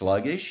feeling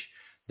sluggish,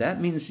 that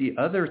means the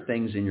other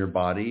things in your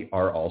body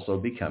are also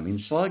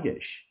becoming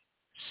sluggish.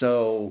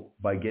 So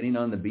by getting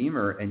on the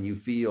BEMER and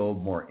you feel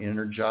more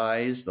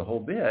energized, the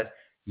whole bit,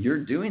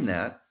 you're doing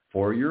that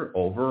for your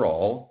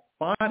overall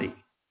body,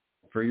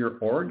 for your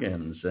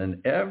organs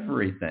and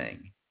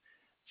everything.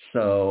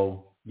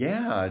 So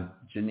yeah,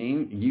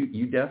 Janine,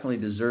 you definitely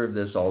deserve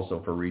this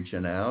also for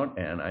reaching out,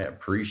 and I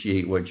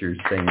appreciate what you're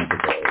saying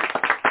today.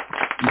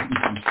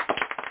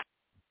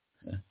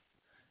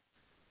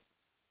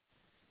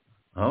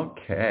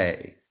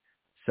 Okay,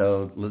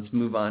 so let's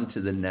move on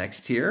to the next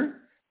here.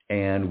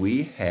 And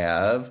we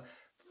have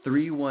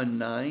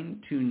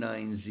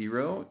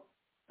 319-290.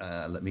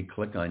 Let me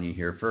click on you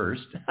here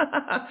first.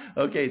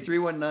 Okay,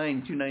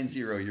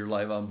 319-290. You're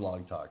live on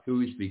Blog Talk. Who are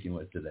we speaking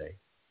with today?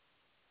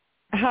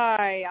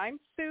 Hi, I'm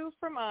Sue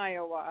from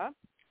Iowa.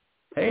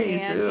 Hey,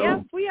 and Sue.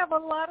 Yes, we have a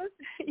lot of.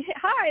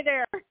 Hi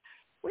there.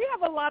 We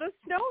have a lot of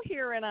snow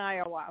here in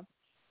Iowa,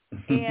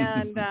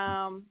 and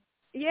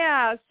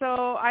yeah.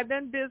 So I've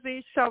been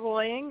busy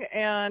shoveling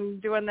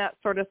and doing that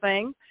sort of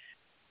thing.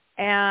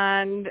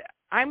 And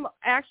I'm a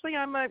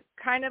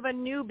kind of a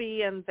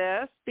newbie in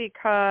this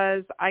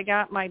because I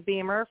got my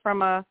BEMER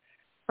from a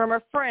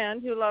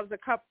friend who lives a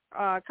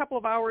couple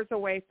of hours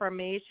away from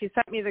me. She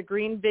sent me the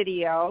green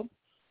video.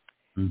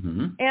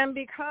 Mm-hmm. And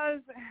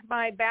because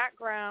my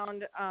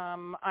background,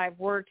 I've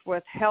worked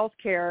with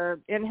healthcare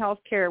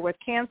with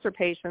cancer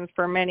patients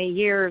for many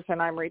years,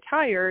 and I'm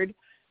retired.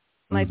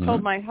 And I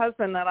told my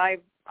husband that I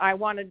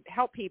want to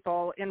help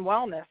people in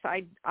wellness.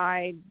 I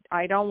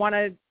don't want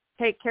to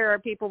take care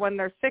of people when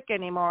they're sick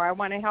anymore. I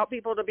want to help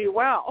people to be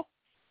well.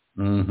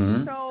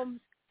 Mm-hmm. So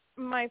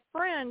my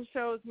friend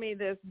shows me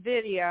this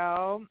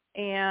video,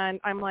 and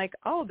I'm like,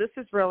 oh, this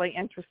is really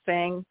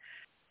interesting.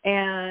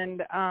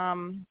 And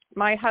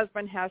my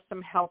husband has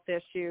some health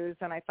issues,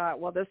 and I thought,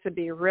 well, this would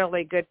be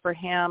really good for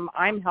him.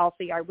 I'm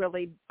healthy. I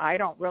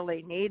don't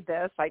really need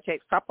this. I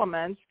take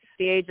supplements. At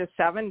the age of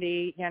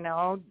 70,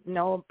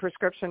 no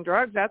prescription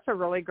drugs. That's a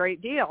really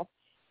great deal.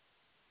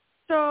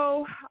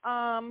 So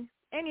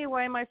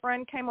anyway, my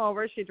friend came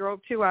over. She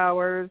drove 2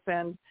 hours,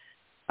 and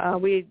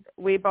we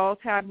both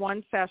had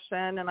one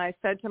session. And I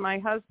said to my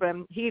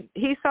husband,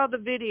 he saw the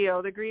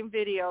video, the green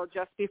video,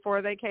 just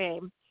before they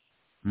came.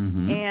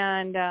 Mm-hmm.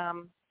 And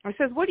I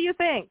said, what do you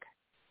think?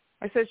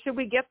 I said, should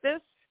we get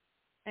this?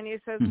 And he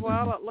says,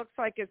 well, it looks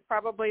like it's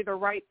probably the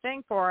right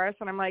thing for us.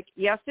 And I'm like,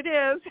 yes, it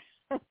is.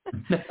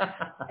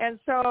 And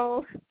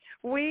so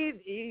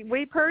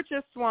we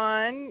purchased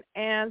one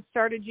and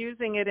started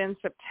using it in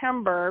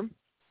September.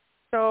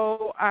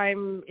 So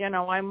I'm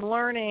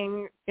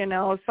learning,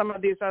 some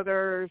of these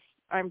others.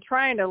 I'm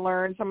trying to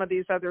learn some of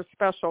these other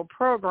special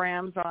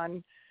programs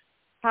on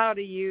how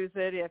to use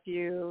it. If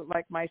you,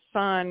 like my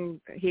son,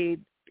 he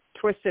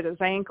twisted his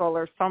ankle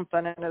or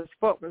something and his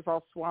foot was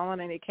all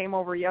swollen, and he came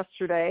over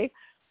yesterday.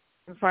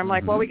 And so I'm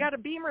like, well, we got to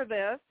BEMER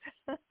this.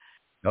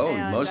 Oh,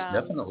 and, most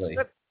definitely.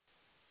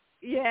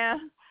 Yeah.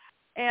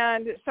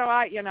 And so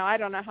I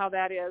don't know how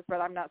that is,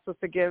 but I'm not supposed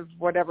to give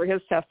whatever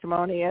his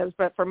testimony is.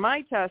 But for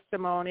my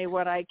testimony,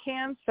 what I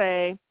can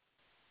say,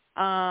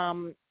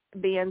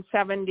 being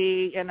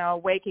 70,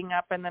 waking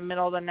up in the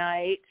middle of the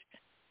night,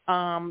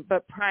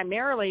 but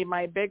primarily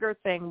my bigger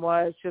thing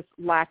was just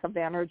lack of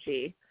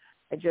energy.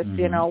 I just,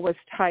 was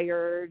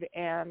tired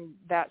and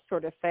that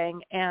sort of thing.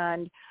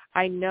 And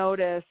I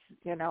noticed,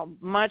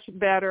 much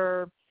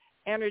better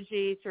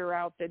energy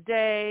throughout the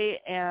day.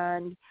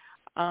 And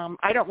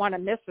I don't want to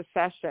miss a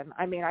session.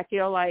 I mean, I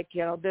feel like,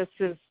 this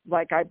is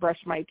like I brush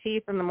my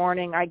teeth in the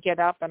morning. I get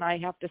up and I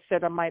have to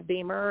sit on my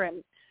BEMER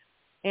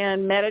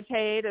and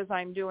meditate as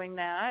I'm doing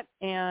that.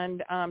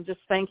 And just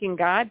thanking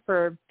God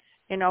for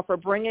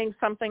bringing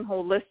something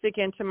holistic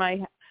into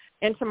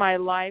into my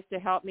life to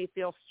help me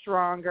feel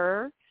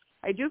stronger.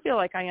 I do feel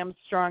like I am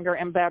stronger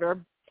and better,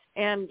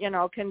 and,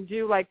 can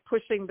do like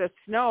pushing the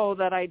snow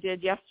that I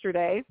did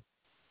yesterday.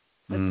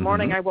 This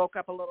morning I woke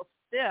up a little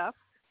stiff,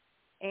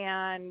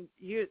 and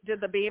you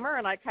did the BEMER,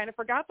 and I kind of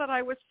forgot that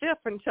I was stiff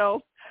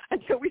until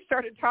we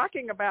started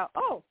talking about,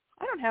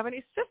 I don't have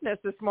any stiffness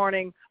this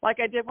morning like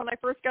I did when I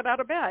first got out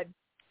of bed.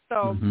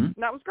 So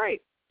that was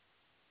great.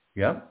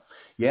 Yep.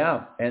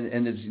 Yeah.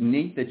 And it's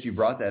neat that you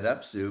brought that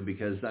up, Sue,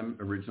 because I'm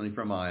originally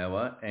from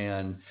Iowa,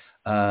 and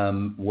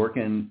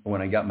working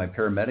when I got my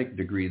paramedic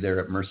degree there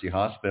at Mercy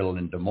Hospital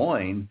in Des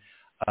Moines,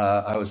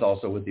 I was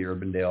also with the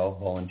Urbandale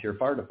Volunteer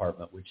Fire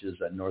Department, which is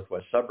a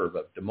northwest suburb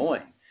of Des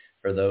Moines,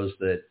 for those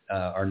that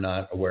are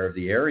not aware of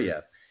the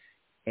area.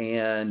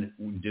 And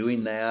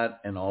doing that,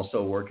 and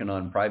also working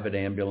on private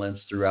ambulance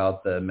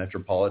throughout the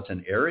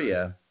metropolitan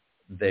area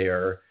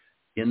there,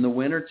 in the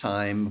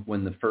wintertime,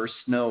 when the first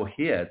snow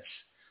hits,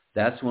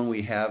 that's when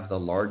we have the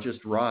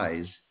largest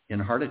rise in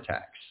heart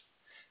attacks,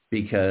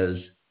 because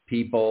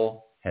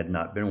people had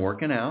not been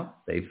working out.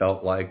 They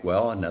felt like,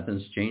 well,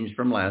 nothing's changed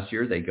from last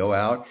year. They go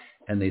out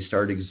and they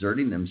start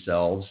exerting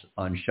themselves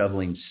on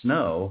shoveling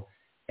snow,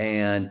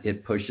 and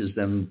it pushes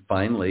them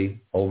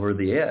finally over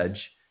the edge,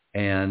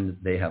 and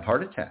they have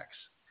heart attacks.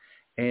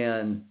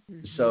 And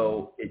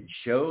so it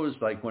shows,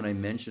 like when I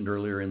mentioned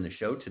earlier in the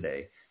show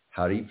today,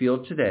 how do you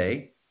feel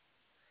today?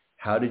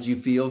 How did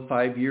you feel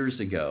 5 years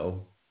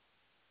ago?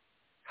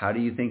 How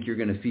do you think you're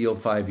going to feel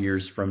 5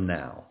 years from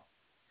now?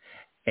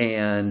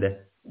 And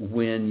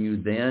when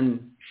you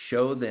then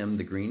show them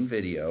the green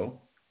video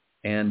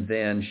and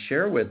then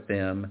share with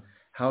them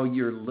how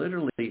you're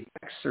literally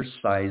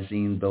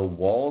exercising the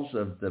walls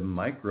of the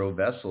micro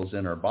vessels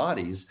in our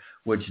bodies,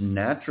 which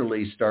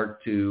naturally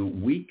start to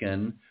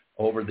weaken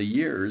over the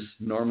years.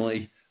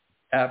 Normally,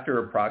 after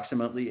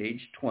approximately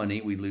age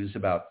 20, we lose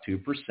about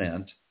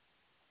 2%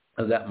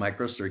 of that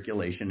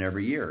microcirculation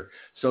every year.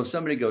 So if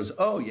somebody goes,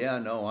 oh, yeah,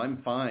 no,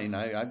 I'm fine.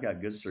 I've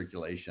got good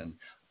circulation.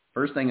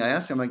 First thing I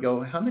ask them, I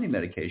go, how many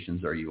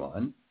medications are you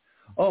on?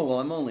 Oh, well,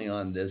 I'm only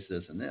on this,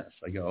 this, and this.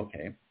 I go,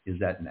 okay, is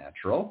that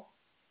natural?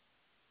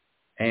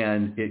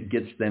 And it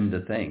gets them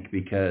to think,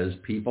 because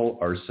people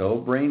are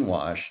so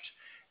brainwashed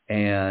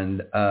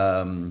and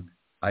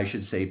I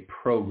should say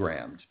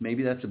programmed.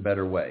 Maybe that's a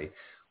better way.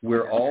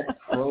 We're all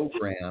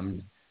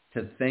programmed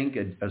to think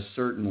a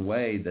certain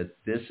way, that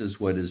this is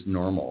what is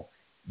normal.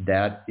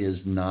 That is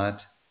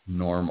not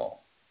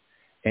normal.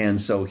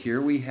 And so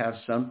here we have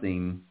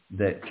something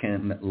that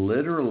can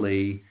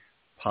literally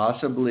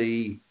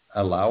possibly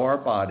allow our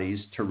bodies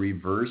to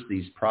reverse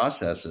these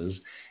processes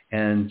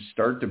and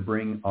start to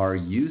bring our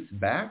youth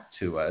back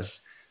to us,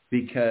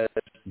 because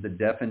the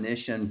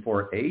definition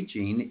for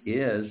aging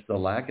is the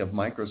lack of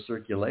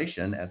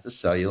microcirculation at the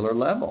cellular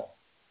level.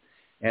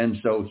 And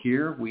so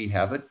here we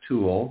have a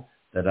tool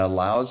that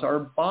allows our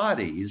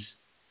bodies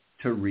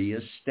to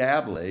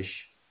reestablish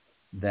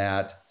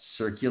that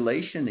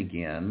circulation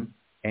again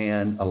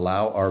and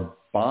allow our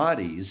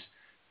bodies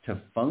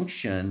to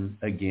function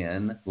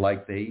again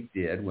like they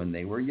did when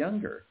they were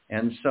younger.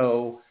 And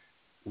so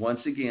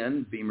once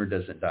again, BEMER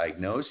doesn't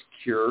diagnose,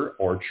 cure,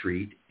 or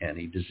treat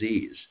any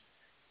disease.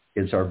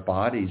 It's our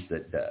bodies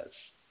that does.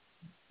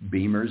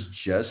 BEMER's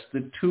just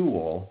the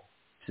tool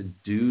to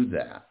do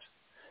that.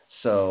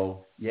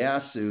 So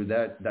yeah, Sue,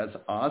 that's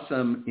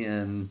awesome.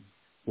 In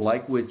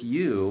like with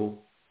you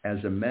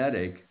as a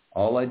medic,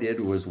 all I did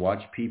was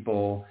watch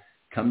people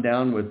come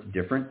down with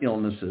different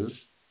illnesses,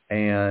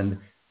 and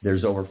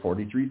there's over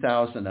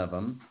 43,000 of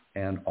them,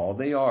 and all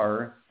they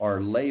are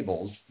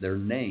labels, they're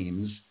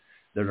names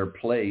that are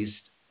placed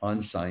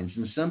on signs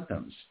and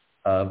symptoms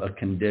of a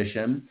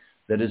condition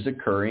that is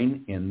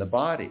occurring in the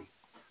body.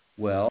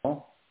 Well,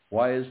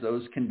 why is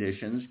those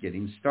conditions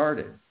getting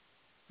started?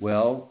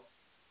 Well,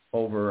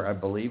 I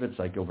believe it's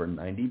like over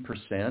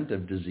 90%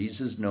 of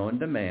diseases known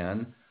to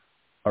man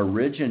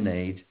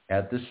originate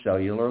at the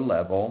cellular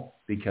level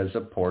because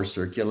of poor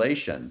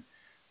circulation.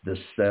 The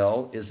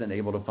cell isn't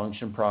able to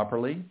function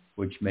properly,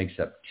 which makes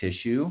up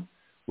tissue,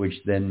 which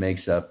then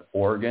makes up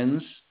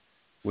organs,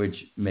 which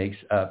makes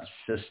up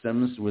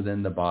systems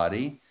within the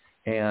body,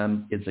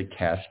 and it's a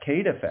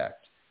cascade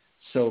effect.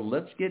 So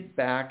let's get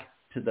back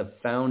to the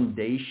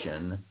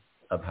foundation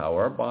of how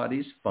our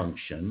bodies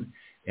function.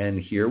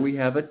 And here we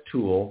have a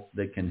tool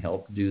that can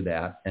help do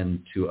that and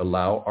to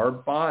allow our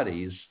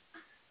bodies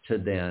to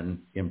then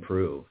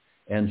improve.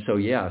 And so,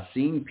 yeah,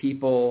 seeing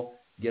people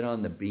get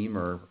on the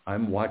BEMER,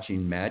 I'm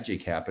watching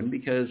magic happen,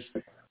 because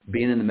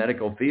being in the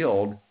medical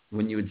field,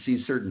 when you would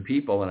see certain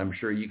people, and I'm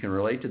sure you can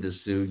relate to this,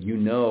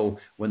 Sue,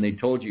 when they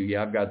told you,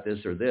 yeah, I've got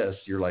this or this,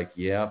 you're like,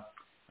 yeah,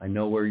 I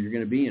know where you're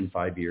going to be in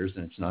 5 years,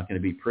 and it's not going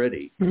to be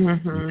pretty.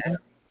 Mm-hmm.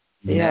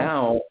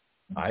 Now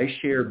I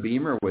share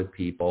BEMER with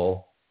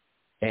people,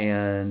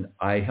 and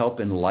I help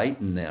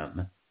enlighten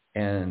them,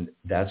 and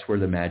that's where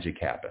the magic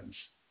happens.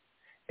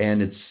 And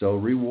it's so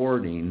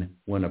rewarding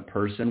when a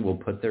person will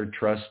put their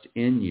trust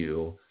in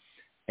you,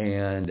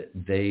 and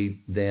they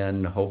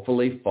then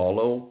hopefully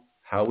follow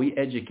how we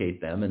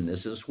educate them. And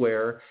this is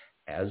where,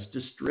 as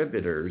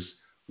distributors,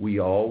 We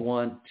all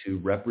want to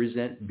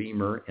represent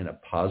BEMER in a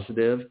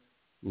positive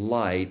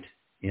light,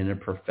 in a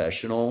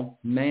professional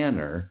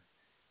manner.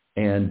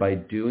 And by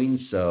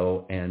doing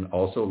so, and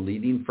also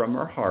leading from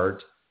our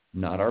heart,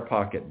 not our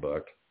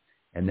pocketbook,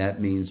 and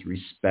that means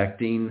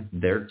respecting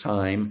their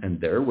time and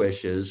their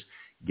wishes,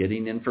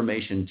 getting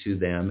information to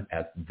them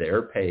at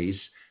their pace,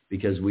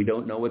 because we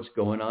don't know what's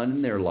going on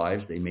in their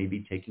lives. They may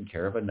be taking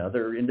care of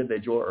another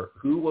individual, or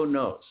who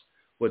knows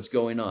what's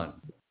going on.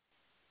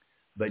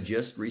 But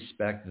just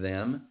respect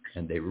them,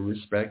 and they will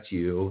respect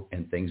you,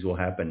 and things will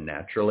happen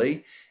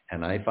naturally.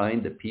 And I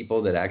find that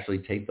people that actually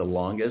take the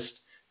longest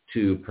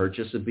to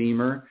purchase a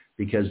BEMER,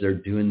 because they're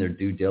doing their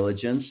due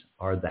diligence,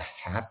 are the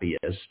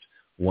happiest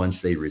once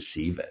they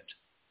receive it.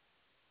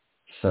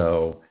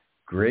 So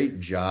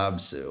great job,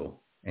 Sue,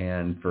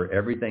 and for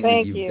everything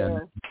that you've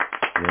done.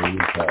 There you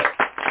go.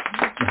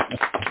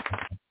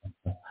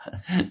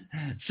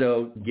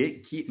 So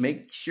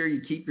make sure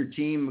you keep your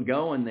team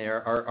going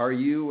there. Are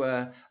you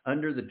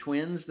under the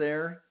Twins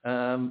there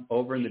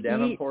over in the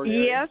Davenport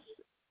area?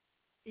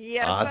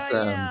 Yes, awesome.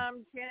 I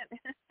am.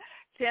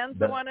 Jen's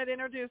the one that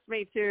introduced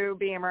me to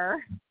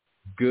BEMER.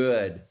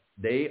 Good.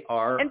 They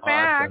are in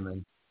fact,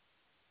 awesome.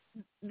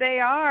 They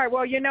are.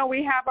 Well,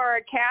 we have our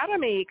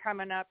academy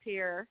coming up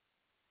here.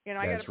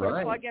 I got to put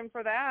a plug in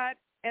for that.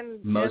 In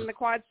the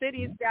Quad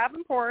Cities,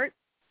 Davenport,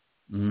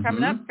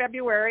 coming up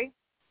February.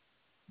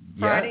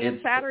 Friday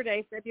and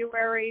Saturday,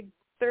 February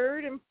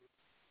 3rd and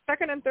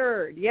 2nd and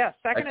 3rd. Yes,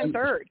 2nd and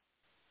 3rd.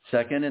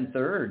 2nd and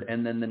 3rd.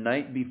 And then the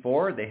night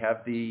before, they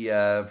have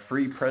the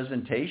free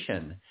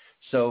presentation.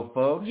 So,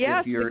 folks,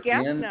 if you're if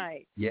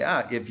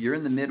you're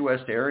in the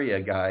Midwest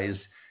area, guys,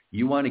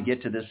 you want to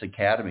get to this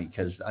academy,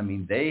 because,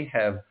 they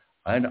have,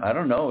 I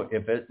don't know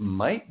if it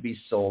might be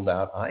sold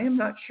out. I am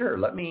not sure.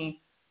 Let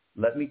me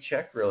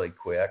check really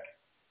quick.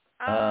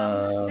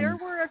 There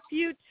were a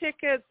few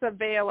tickets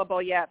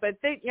available yet, but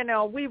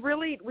we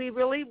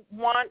really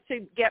want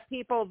to get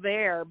people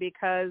there,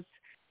 because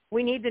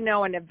we need to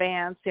know in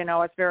advance.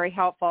 It's very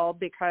helpful,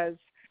 because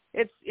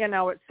it's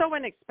so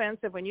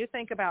inexpensive when you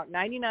think about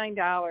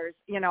 $99.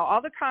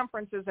 All the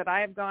conferences that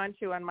I have gone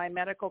to in my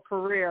medical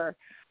career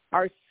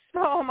are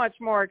so much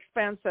more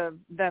expensive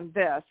than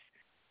this,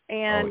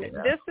 and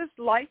this is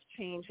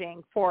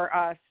life-changing for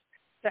us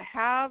to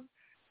have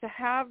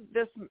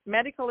this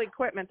medical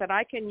equipment that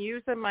I can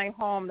use in my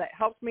home that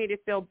helps me to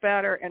feel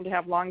better and to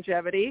have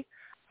longevity.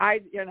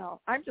 I'm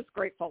just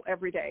grateful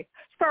every day.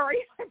 Sorry,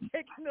 I'm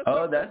taking this.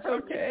 Oh, that's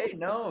okay.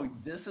 No,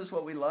 this is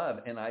what we love.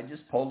 And I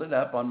just pulled it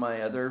up on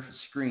my other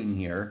screen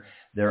here.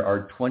 There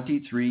are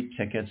 23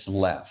 tickets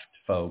left,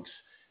 folks.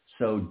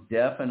 So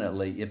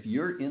definitely, if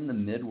you're in the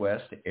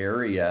Midwest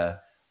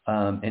area,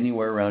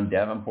 anywhere around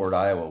Davenport,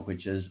 Iowa,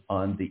 which is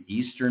on the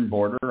eastern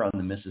border on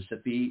the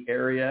Mississippi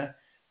area,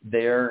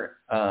 there,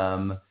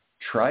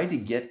 try to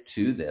get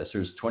to this.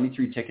 There's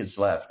 23 tickets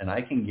left, and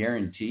I can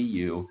guarantee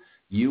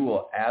you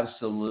will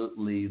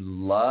absolutely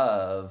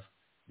love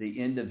the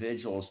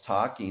individuals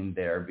talking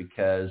there,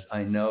 because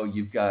I know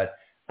you've got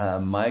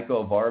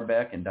Michael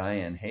Varbeck and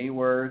Diane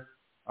Hayworth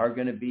are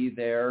going to be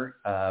there.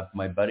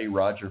 My buddy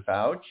Roger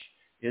Fauch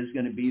is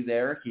going to be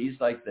there. He's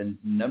like the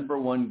number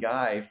one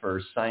guy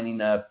for signing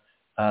up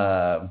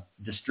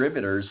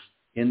distributors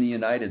in the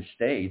United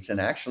States, and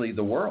actually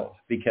the world,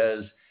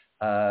 because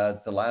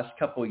the last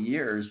couple of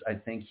years, I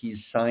think he's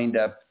signed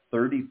up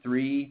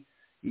 33.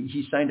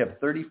 He signed up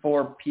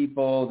 34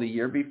 people the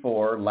year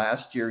before.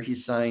 Last year,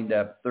 he signed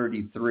up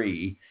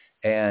 33,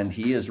 and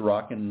he is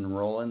rocking and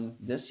rolling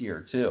this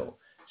year too.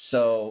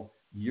 So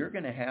you're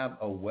going to have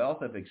a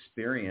wealth of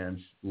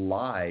experience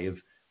live,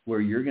 where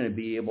you're going to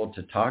be able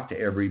to talk to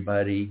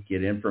everybody,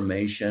 get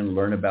information,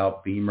 learn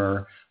about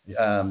BEMER,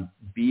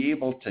 be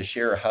able to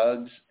share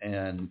hugs,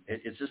 and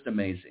it's just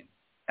amazing.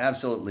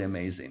 Absolutely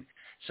amazing.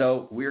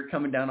 So we're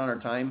coming down on our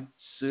time.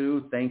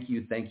 Sue, thank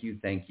you.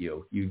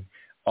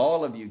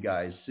 All of you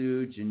guys,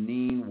 Sue,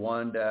 Janine,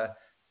 Wanda,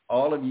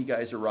 all of you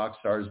guys are rock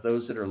stars.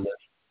 Those that are listening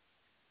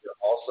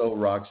are also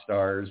rock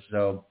stars.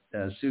 So,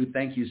 Sue,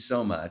 thank you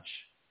so much.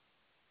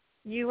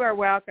 You are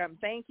welcome.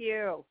 Thank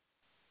you.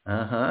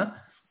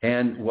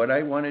 And what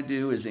I want to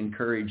do is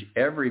encourage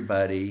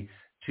everybody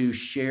to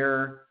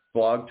share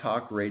Blog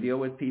Talk Radio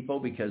with people,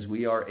 because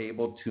we are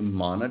able to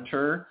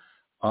monitor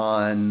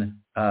on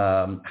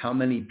how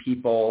many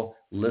people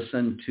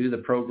listen to the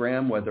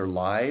program, whether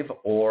live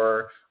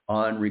or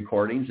on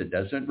recordings. It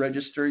doesn't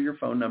register your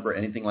phone number,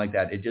 anything like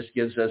that. It just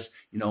gives us,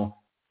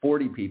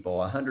 40 people,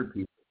 100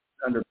 people,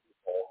 100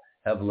 people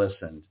have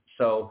listened.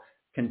 So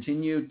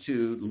continue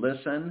to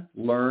listen,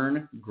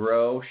 learn,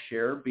 grow,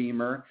 share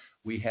BEMER.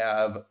 We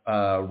have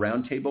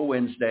Roundtable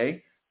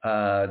Wednesday,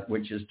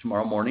 which is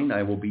tomorrow morning.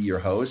 I will be your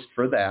host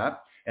for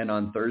that. And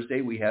on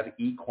Thursday, we have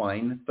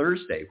Equine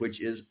Thursday, which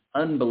is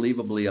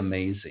unbelievably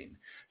amazing.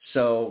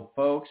 So,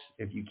 folks,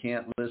 if you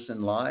can't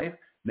listen live,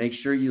 make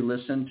sure you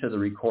listen to the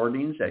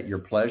recordings at your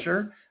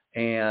pleasure.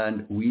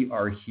 And we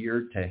are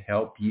here to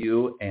help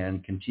you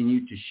and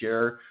continue to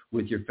share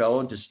with your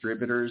fellow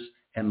distributors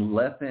and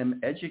let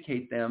them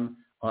educate them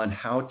on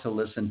how to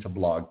listen to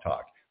Blog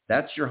Talk.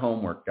 That's your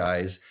homework,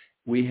 guys.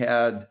 We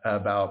had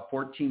about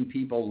 14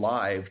 people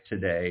live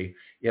today.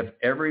 If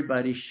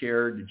everybody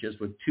shared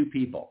just with 2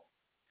 people,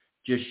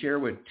 just share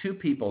with 2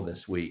 people this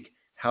week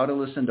how to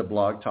listen to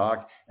Blog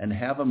Talk and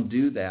have them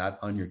do that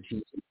on your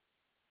team.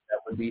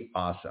 That would be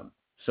awesome.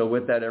 So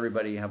with that,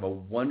 everybody, have a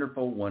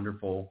wonderful,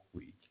 wonderful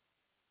week.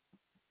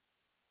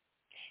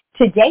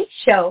 Today's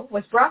show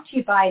was brought to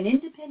you by an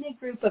independent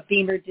group of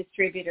BEMER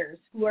distributors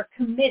who are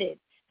committed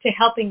to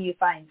helping you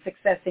find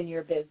success in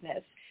your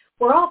business.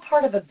 We're all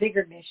part of a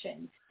bigger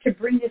mission to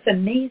bring this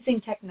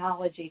amazing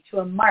technology to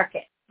a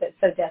market that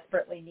so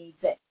desperately needs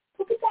it.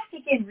 We'll be back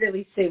again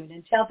really soon.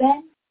 Until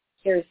then,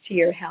 here's to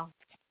your health.